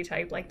personality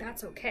type, like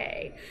that's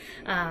okay.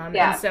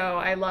 And so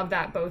I love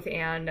that both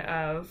and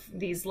of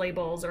these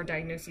labels or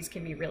diagnoses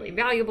can be really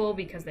valuable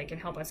because they can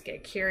help us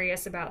get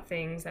curious about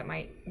things that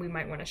we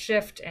might want to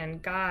shift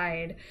and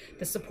guide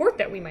the support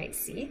that we might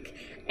seek.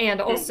 And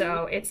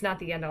also it's not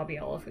the end all be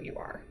all of who you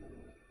are.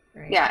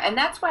 Right. Yeah, and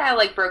that's why I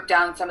like broke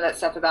down some of that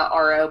stuff about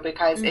RO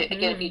because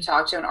again, if you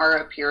talk to an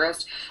RO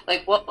purist,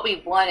 like what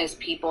we want is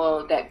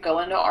people that go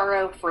into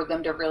RO for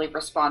them to really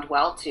respond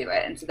well to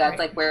it. And so that's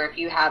like where if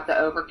you have the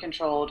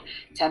over-controlled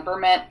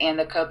temperament and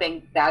the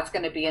coping, that's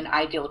going to be an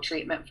ideal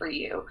treatment for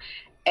you.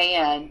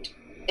 And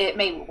it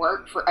may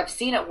work I've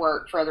seen it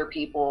work for other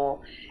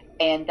people,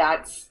 and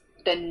that's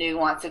the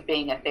nuance of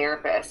being a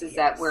therapist is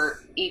that we're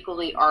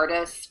equally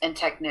artists and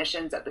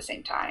technicians at the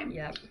same time.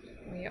 Yep.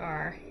 We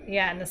are.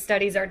 Yeah, and the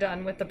studies are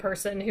done with the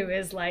person who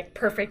is like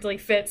perfectly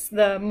fits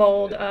the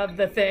mold of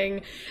the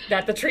thing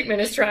that the treatment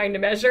is trying to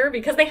measure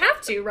because they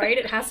have to, right?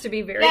 It has to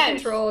be very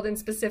controlled and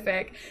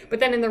specific. But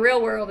then in the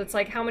real world, it's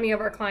like how many of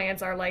our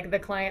clients are like the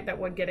client that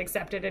would get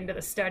accepted into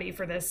the study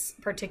for this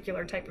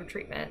particular type of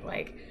treatment?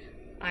 Like,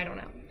 I don't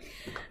know.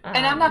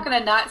 And I'm not going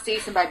to not see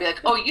somebody be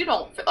like, oh, you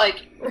don't,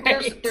 like,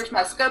 there's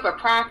my scope of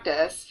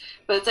practice,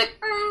 but it's like,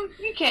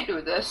 you can't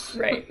do this.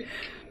 Right.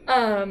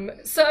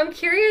 So I'm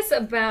curious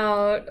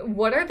about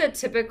what are the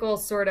typical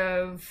sort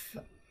of,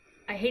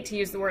 I hate to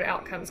use the word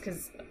outcomes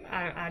because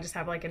I just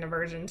have like an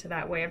aversion to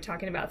that way of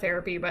talking about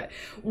therapy, but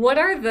what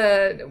are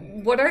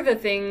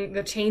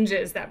the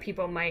changes that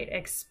people might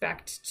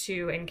expect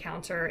to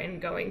encounter in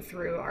going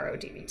through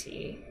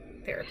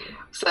RODBT therapy?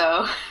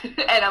 So,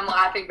 and I'm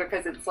laughing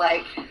because it's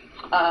like,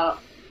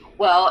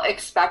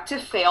 expect to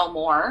fail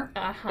more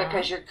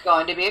because you're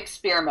going to be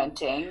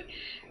experimenting.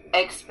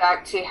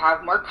 Expect to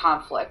have more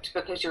conflict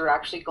because you're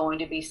actually going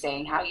to be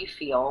saying how you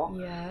feel.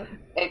 Yeah.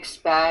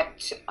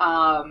 Expect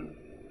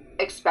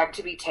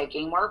to be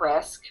taking more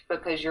risk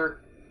because you're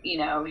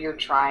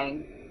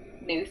trying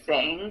new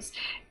things.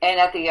 And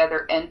at the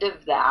other end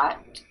of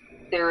that,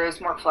 there is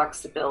more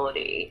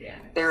flexibility. Yes.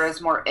 There is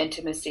more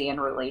intimacy in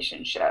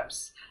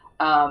relationships.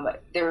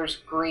 There's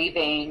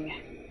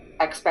grieving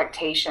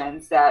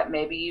expectations that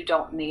maybe you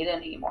don't need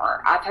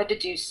anymore. I've had to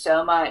do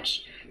so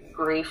much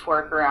grief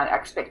work around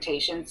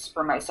expectations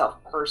for myself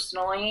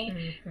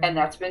personally, and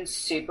that's been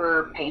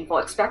super painful.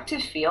 Expect to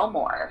feel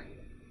more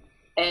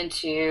and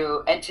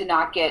to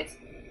not get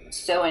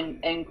so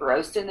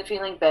engrossed in the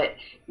feeling, but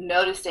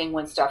noticing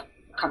when stuff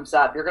comes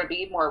up. You're going to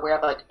be more aware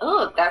of like,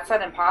 oh, that's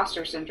that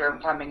imposter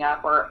syndrome coming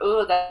up, or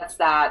oh, that's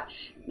that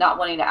not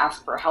wanting to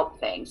ask for help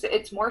things.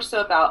 It's more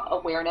so about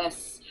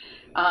awareness,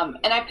 and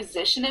I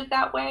position it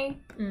that way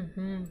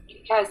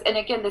because, and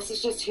again, this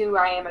is just who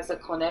I am as a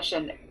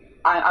clinician.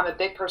 I'm a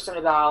big person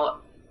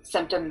about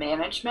symptom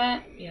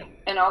management. Yep.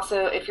 And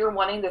also, if you're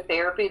wanting the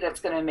therapy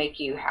that's going to make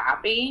you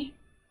happy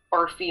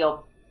or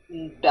feel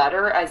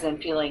better, as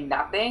in feeling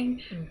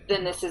nothing,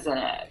 then this isn't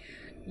it.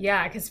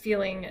 Yeah, because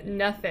feeling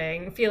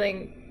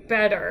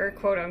better,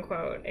 quote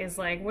unquote, is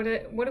like, what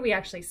are we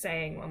actually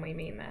saying when we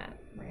mean that,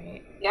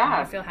 right? Yeah.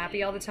 I feel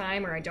happy all the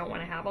time, or I don't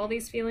want to have all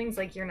these feelings.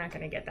 Like, you're not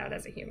going to get that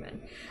as a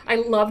human. I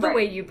love the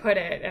way you put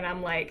it, and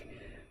I'm like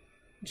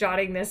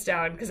jotting this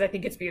down because I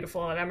think it's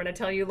beautiful, and I'm going to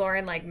tell you,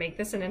 Lauren, like, make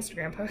this an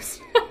Instagram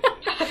post.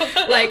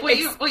 Like,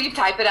 will you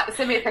type it out?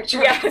 Send me a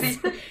picture. Yes.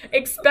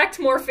 Expect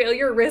more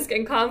failure, risk,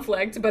 and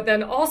conflict, but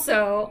then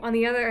also on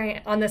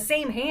the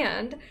same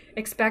hand,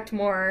 expect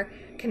more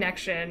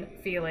connection,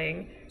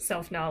 feeling,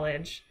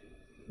 self-knowledge.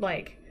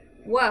 Like,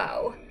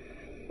 whoa.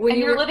 And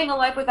you're living a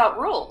life without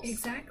rules.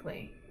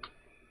 Exactly.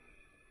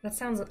 That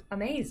sounds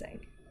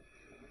amazing.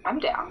 I'm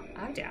down.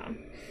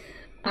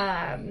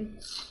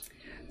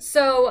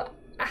 So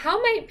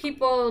how might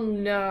people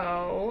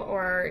know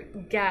or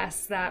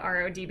guess that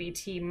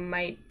RODBT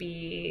might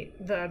be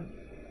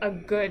a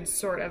good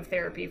sort of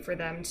therapy for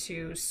them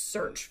to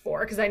search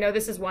for? Because I know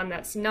this is one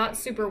that's not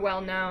super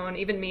well known.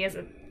 Even me as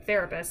a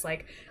therapist,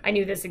 like, I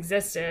knew this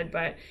existed,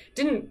 but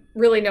didn't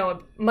really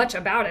know much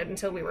about it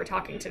until we were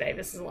talking today.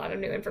 This is a lot of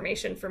new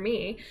information for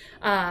me.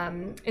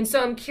 And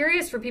so I'm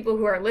curious for people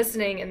who are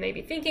listening and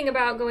maybe thinking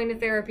about going to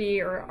therapy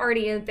or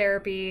already in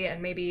therapy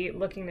and maybe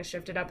looking to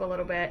shift it up a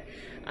little bit.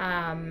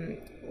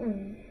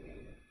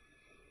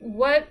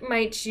 What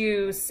might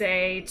you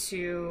say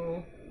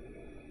to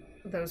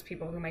those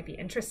people who might be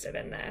interested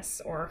in this,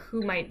 or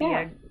who might be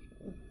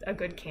a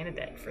good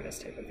candidate for this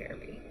type of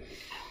therapy?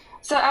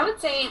 So I would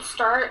say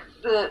start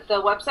the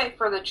website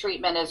for the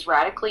treatment is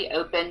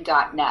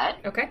radicallyopen.net.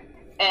 Okay.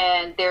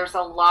 And there's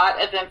a lot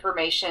of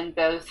information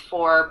both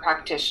for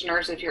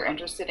practitioners if you're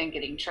interested in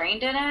getting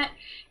trained in it,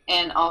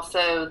 and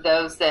also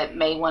those that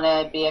may want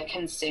to be a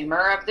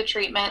consumer of the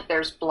treatment.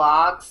 There's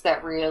blogs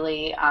that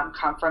really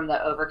come from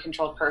the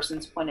over-controlled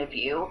person's point of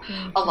view.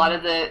 Mm-hmm. A lot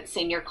of the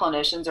senior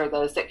clinicians are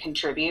those that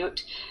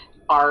contribute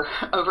are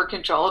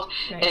over-controlled.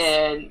 Nice.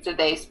 And so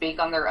they speak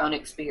on their own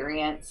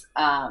experience.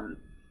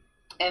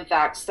 In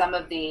fact,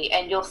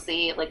 and you'll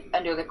see like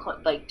under the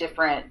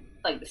different,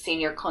 like the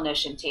senior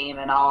clinician team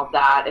and all of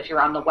that, if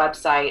you're on the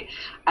website,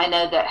 I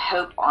know that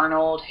Hope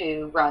Arnold,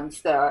 who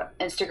runs the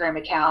Instagram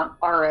account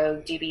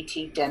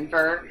RODBT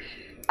Denver,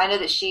 I know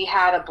that she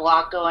had a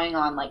blog going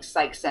on like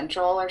Psych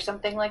Central or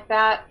something like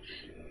that.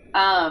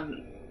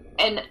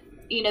 And,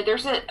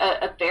 there's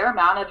a fair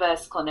amount of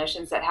us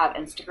clinicians that have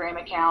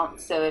Instagram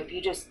accounts. So if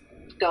you just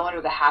go under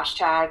the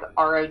hashtag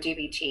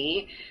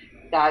RODBT,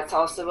 that's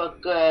also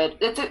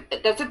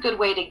that's a good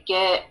way to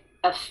get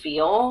a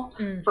feel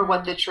for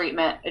what the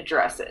treatment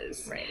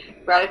addresses.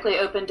 Right.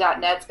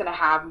 RadicallyOpen.net is going to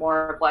have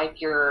more of like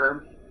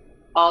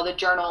all the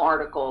journal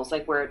articles,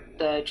 like where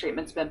the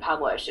treatment's been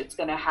published. It's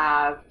going to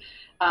have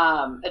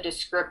a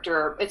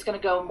descriptor. It's going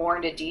to go more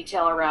into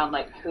detail around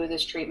like who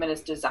this treatment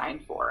is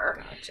designed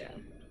for. Gotcha.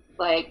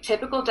 Like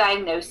typical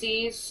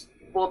diagnoses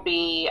will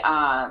be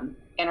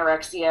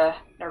anorexia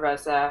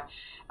nervosa,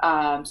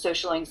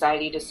 social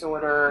anxiety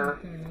disorder,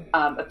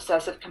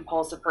 obsessive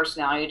compulsive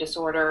personality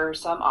disorder,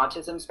 some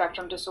autism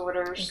spectrum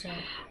disorders,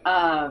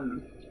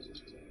 and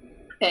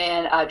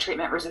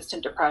treatment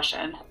resistant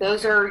depression.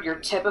 Those are your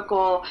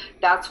typical,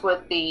 that's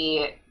what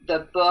the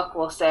book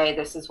will say,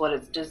 this is what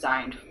it's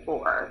designed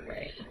for.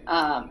 Right.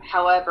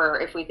 However,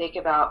 if we think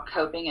about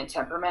coping and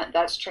temperament,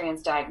 that's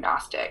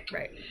transdiagnostic.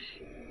 Right.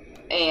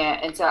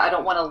 And so I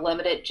don't want to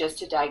limit it just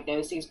to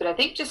diagnoses, but I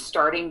think just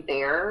starting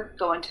there,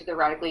 going to the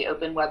Radically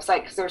Open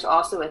website, because there's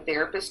also a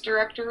therapist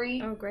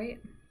directory. Oh, great.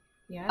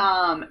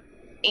 Yeah.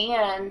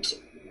 And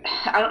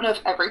I don't know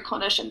if every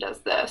clinician does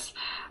this,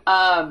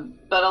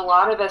 but a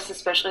lot of us,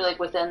 especially like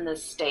within the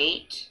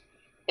state,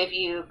 if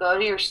you go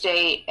to your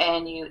state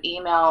and you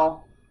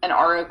email an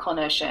RO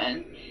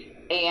clinician,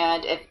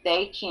 and if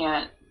they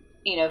can't,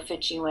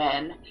 fit you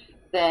in,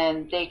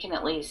 then they can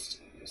at least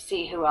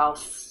see who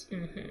else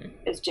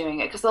is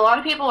doing it, because a lot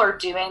of people are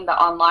doing the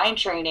online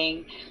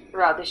training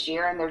throughout this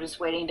year and they're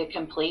just waiting to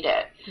complete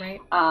it. Right.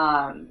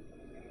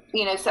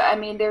 So I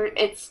mean,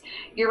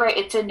 you're right,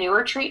 it's a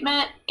newer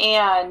treatment,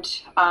 and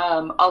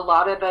a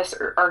lot of us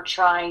are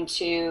trying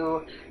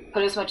to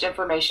put as much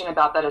information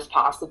about that as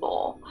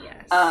possible.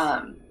 Yes.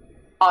 On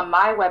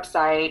my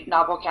website,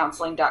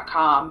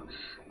 novelcounseling.com,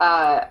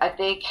 I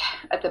think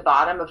at the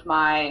bottom of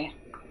my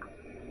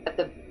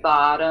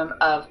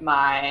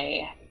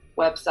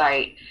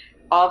website,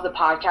 all of the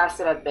podcasts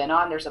that I've been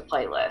on, there's a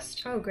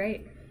playlist. Oh,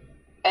 great.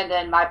 And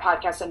then my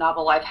podcast, A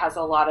Novel Life, has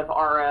a lot of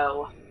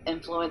RO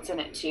influence in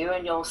it too,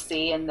 and you'll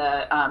see in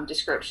the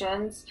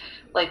descriptions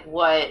like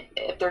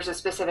if there's a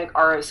specific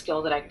RO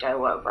skill that I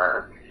go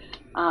over.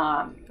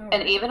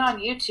 And even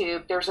on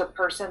YouTube, there's a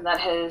person that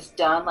has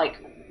done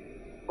like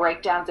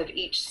breakdowns of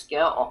each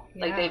skill.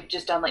 Yeah. Like they've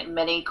just done like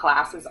mini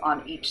classes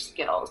on each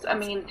skill. I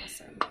mean,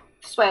 awesome.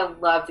 That's why I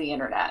love the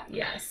internet.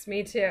 Yes,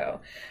 me too.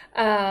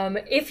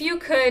 If you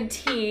could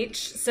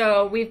teach,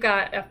 so we've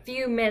got a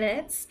few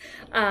minutes.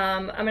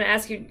 I'm going to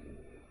ask you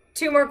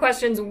two more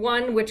questions.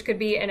 One, which could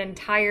be an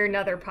entire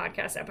another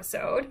podcast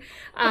episode.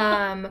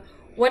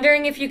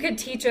 Wondering if you could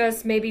teach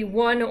us maybe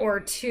one or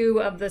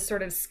two of the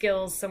sort of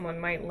skills someone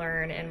might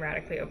learn in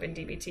Radically Open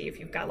DBT, if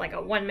you've got like a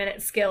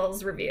 1-minute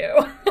skills review.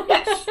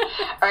 Yes.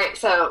 All right.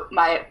 So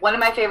one of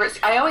my favorites,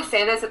 I always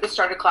say this at the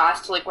start of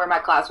class to like where my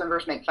class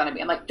members make fun of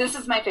me. I'm like, this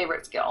is my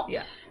favorite skill.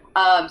 Yeah.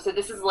 So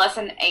this is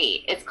lesson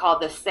 8. It's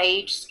called the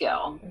SAGE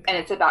skill, and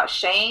it's about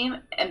shame,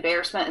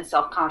 embarrassment, and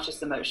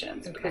self-conscious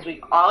emotions, because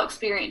we all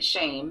experience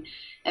shame.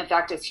 In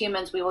fact, as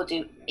humans, we will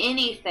do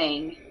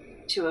anything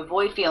to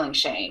avoid feeling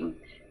shame.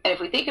 And if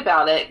we think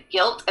about it,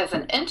 guilt as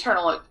an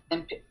internal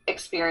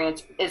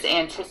experience is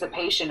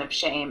anticipation of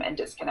shame and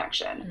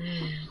disconnection.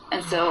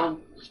 And so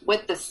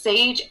with the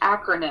SAGE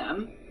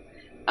acronym,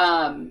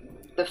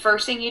 the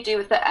first thing you do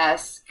with the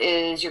S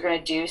is you're going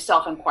to do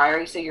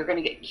self-inquiry. So you're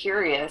going to get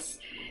curious,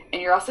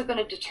 and you're also going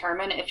to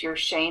determine if your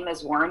shame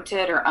is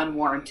warranted or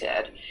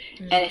unwarranted.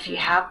 And if you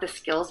have the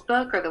skills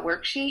book or the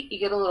worksheet, you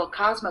get a little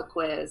Cosmo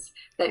quiz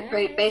that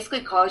basically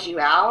calls you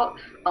out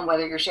on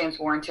whether your shame's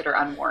warranted or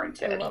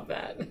unwarranted. I love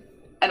that.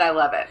 And I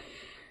love it.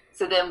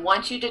 So then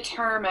once you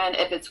determine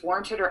if it's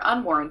warranted or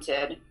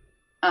unwarranted,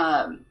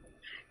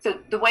 so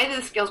the way that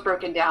the skill's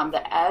broken down,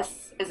 the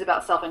S is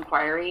about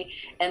self-inquiry,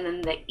 and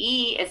then the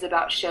E is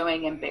about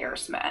showing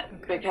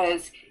embarrassment.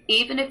 Because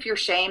even if your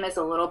shame is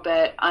a little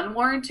bit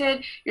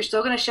unwarranted, you're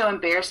still going to show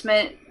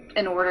embarrassment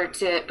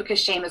because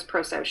shame is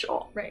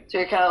pro-social. Right. So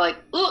you're kind of like,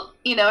 ooh,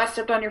 I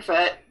stepped on your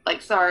foot,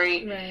 like,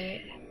 sorry.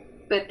 Right.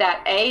 But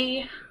that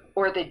A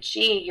or the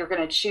G, you're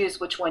going to choose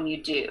which one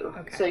you do.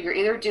 Okay. So you're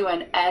either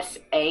doing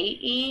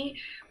SAE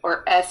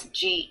or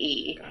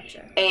SGE.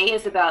 Gotcha. A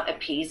is about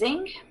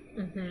appeasing.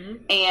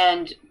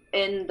 And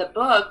in the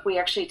book, we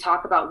actually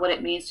talk about what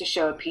it means to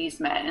show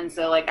appeasement. And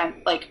so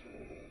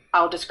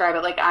I'll describe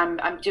it like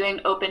I'm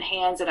doing open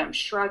hands and I'm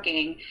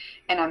shrugging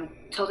and I'm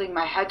tilting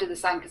my head to the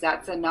side because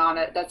that's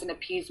an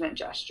appeasement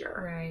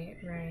gesture.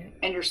 Right.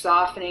 And you're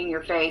softening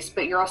your face,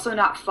 but you're also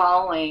not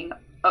falling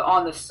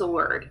on the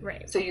sword.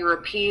 Right. So you're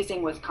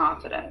appeasing with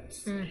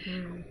confidence.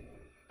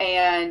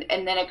 And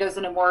then it goes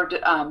into more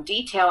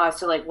detail as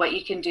to like what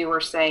you can do or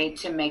say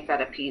to make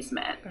that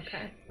appeasement.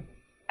 Okay.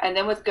 And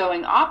then with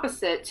going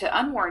opposite to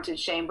unwarranted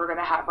shame, we're going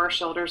to have our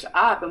shoulders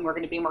up and we're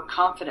going to be more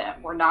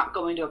confident. We're not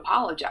going to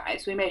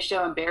apologize. We may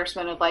show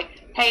embarrassment of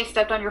like, hey,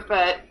 stepped on your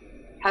foot.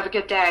 Have a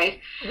good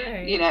day.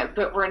 Right.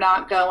 But we're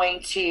not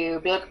going to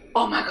be like,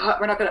 oh my God,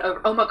 we're not going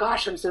to, oh my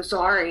gosh, I'm so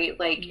sorry.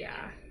 Like,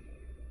 yeah.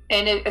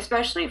 And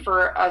especially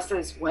for us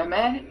as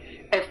women,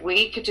 if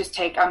we could just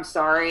take I'm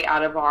sorry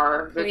out of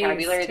our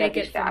vocabulary, that'd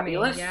be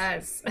fabulous.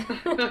 Yes.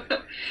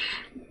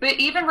 But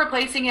even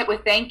replacing it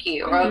with thank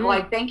you, or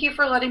like, thank you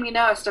for letting me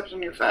know I stepped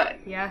on your foot.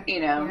 Yeah.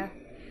 Yeah.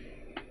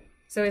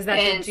 So is that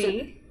the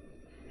G?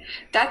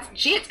 That's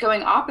G. It's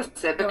going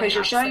opposite because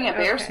you're showing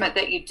embarrassment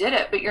that you did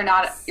it, but you're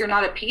not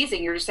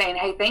appeasing. You're just saying,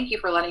 hey, thank you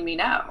for letting me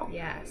know.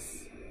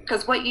 Yes.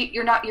 Because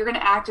you're going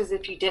to act as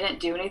if you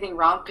didn't do anything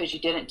wrong because you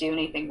didn't do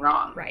anything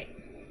wrong. Right.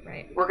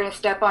 We're going to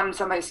step on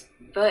somebody's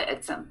foot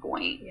at some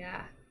point.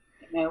 Yeah.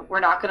 We're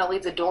not going to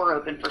leave the door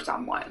open for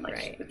someone.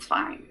 Like, it's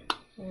fine.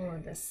 Oh,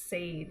 the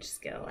SAGE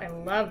skill. I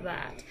love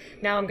that.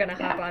 Now I'm going to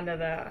hop onto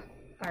the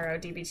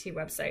RODBT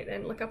website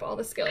and look up all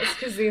the skills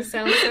because these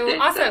sound so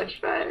awesome. So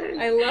fun.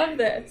 I love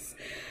this.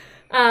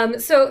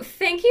 So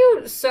thank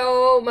you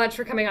so much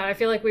for coming on. I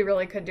feel like we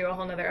really could do a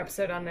whole nother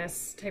episode on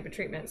this type of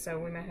treatment, so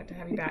we might have to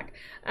have you back.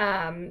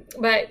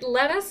 But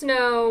let us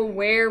know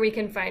where we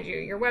can find you,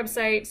 your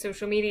website,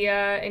 social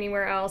media,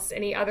 anywhere else,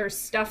 any other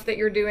stuff that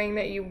you're doing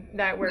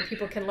that where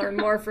people can learn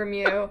more from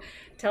you.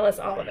 Tell us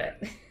all of it.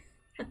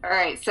 All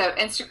right. So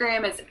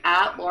Instagram is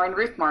at Lauren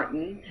Ruth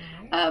Martin.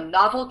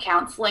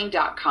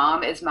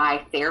 Novelcounseling.com is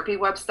my therapy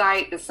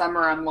website. This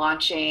summer I'm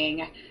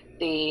launching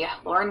the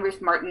Lauren Ruth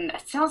Martin.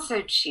 It sounds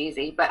so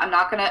cheesy, but I'm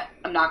not gonna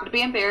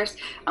be embarrassed.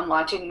 I'm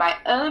launching my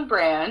own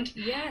brand,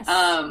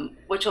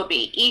 which will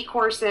be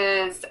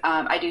e-courses.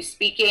 I do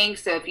speaking,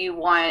 so if you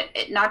want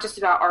it, not just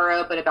about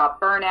RO, but about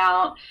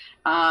burnout,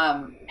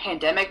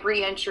 pandemic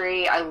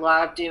reentry. I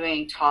love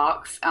doing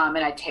talks, and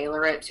I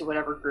tailor it to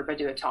whatever group I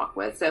do a talk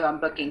with. So I'm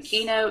booking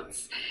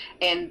keynotes,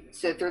 and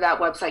so through that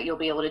website you'll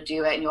be able to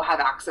do it, and you'll have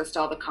access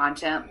to all the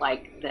content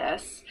like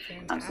this.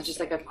 So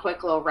just like a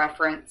quick little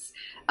reference.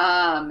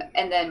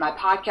 And then my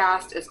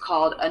podcast is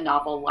called A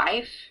Novel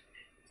Life.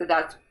 So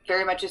that's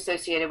very much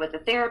associated with the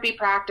therapy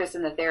practice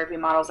and the therapy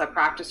models I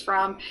practice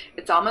from.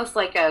 It's almost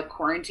like a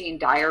quarantine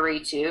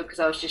diary too, because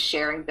I was just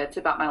sharing bits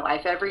about my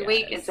life every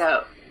week. And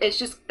so it's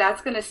just,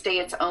 that's going to stay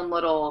its own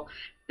little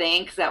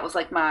thing, because that was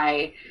like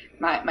my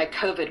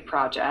COVID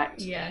project.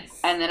 Yes.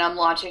 And then I'm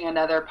launching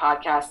another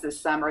podcast this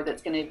summer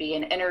that's going to be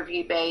an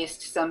interview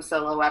based, some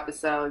solo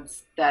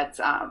episodes that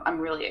I'm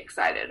really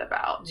excited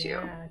about too.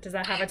 Yeah. Does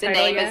that have a title The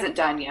name yet? isn't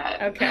done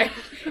yet. Okay.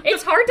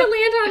 It's hard to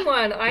land on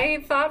one.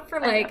 I thought for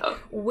like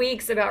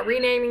weeks about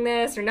renaming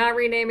this or not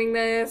renaming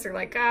this, or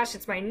like, gosh,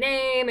 it's my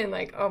name, and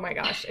like, oh my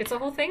gosh, it's a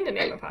whole thing to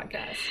name a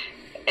podcast.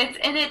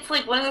 It's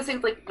like one of those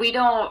things, like they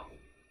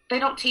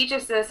don't teach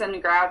us this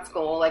in grad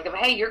school. Like,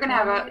 hey, you're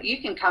gonna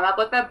you can come up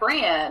with a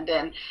brand.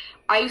 And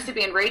I used to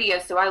be in radio,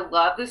 so I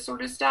love this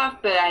sort of stuff,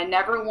 but I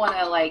never want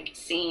to like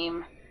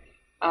seem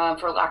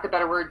for lack of a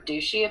better word,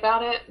 douchey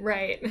about it.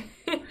 Right.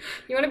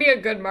 You want to be a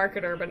good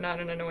marketer, but not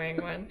an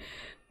annoying one.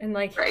 And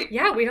like, Right.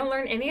 yeah, we don't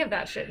learn any of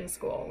that shit in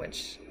school,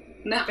 which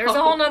No. there's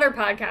a whole nother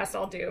podcast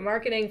I'll do.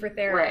 Marketing for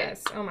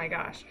therapists. Right. Oh my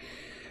gosh.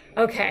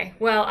 Okay.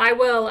 Well, I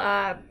will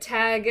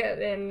tag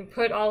and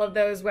put all of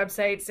those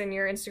websites and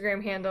your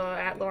Instagram handle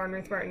at Lauren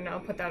Ruth Martin. I'll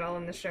put that all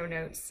in the show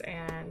notes,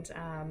 and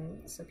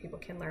so people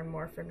can learn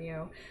more from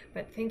you.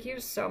 But thank you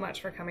so much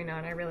for coming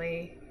on. I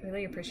really,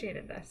 really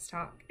appreciated this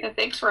talk. Yeah,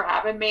 thanks for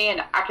having me.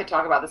 And I could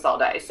talk about this all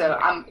day. So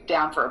I'm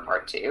down for a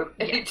part 2.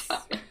 Yes.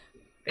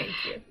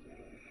 Thank you.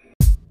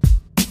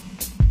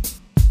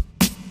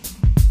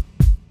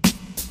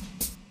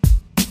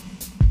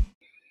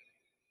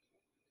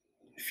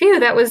 Phew,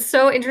 that was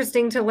so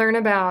interesting to learn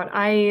about.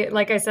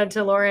 Like I said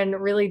to Lauren,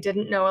 really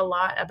didn't know a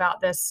lot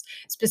about this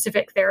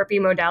specific therapy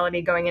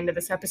modality going into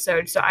this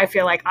episode. So I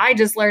feel like I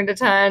just learned a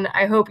ton.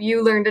 I hope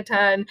you learned a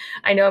ton.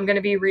 I know I'm going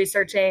to be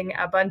researching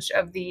a bunch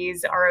of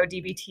these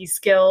RODBT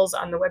skills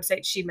on the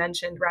website she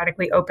mentioned,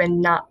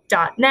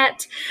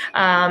 radicallyopen.net,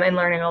 and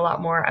learning a lot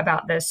more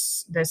about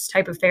this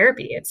type of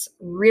therapy. It's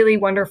really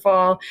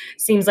wonderful.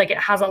 Seems like it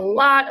has a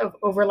lot of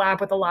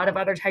overlap with a lot of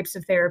other types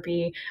of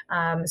therapy.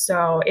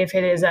 So if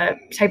it is a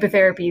type of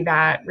therapy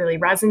that really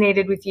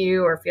resonated with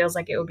you or feels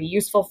like it would be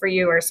useful for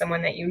you or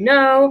someone that you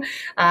know,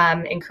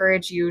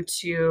 encourage you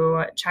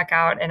to check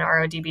out an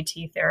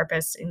RODBT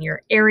therapist in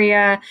your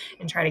area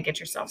and try to get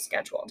yourself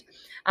scheduled.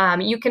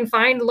 You can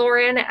find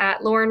Lauren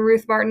at Lauren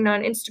Ruth Martin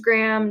on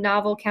Instagram,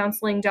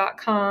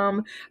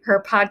 novelcounseling.com.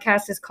 Her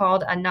podcast is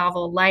called A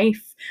Novel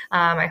Life.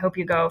 I hope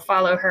you go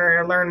follow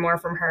her, learn more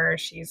from her.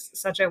 She's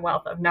such a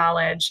wealth of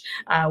knowledge.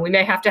 We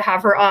may have to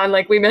have her on,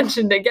 like we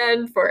mentioned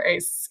again, for a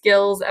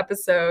skills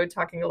episode,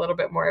 talking a little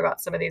bit more about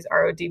some of these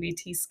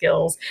RODBT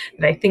skills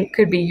that I think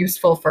could be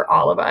useful for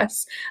all of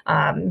us.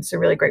 So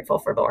really grateful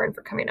for Lauren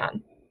for coming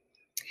on.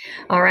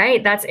 All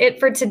right, that's it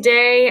for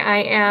today.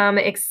 I am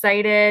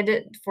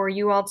excited for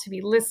you all to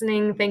be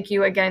listening. Thank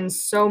you again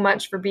so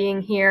much for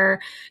being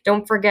here.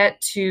 Don't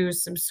forget to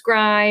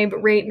subscribe,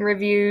 rate and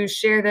review,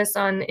 share this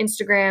on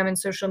Instagram and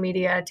social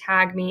media,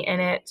 tag me in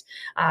it.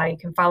 You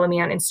can follow me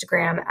on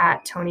Instagram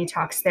at Tony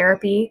Talks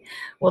Therapy.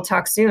 We'll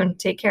talk soon.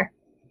 Take care.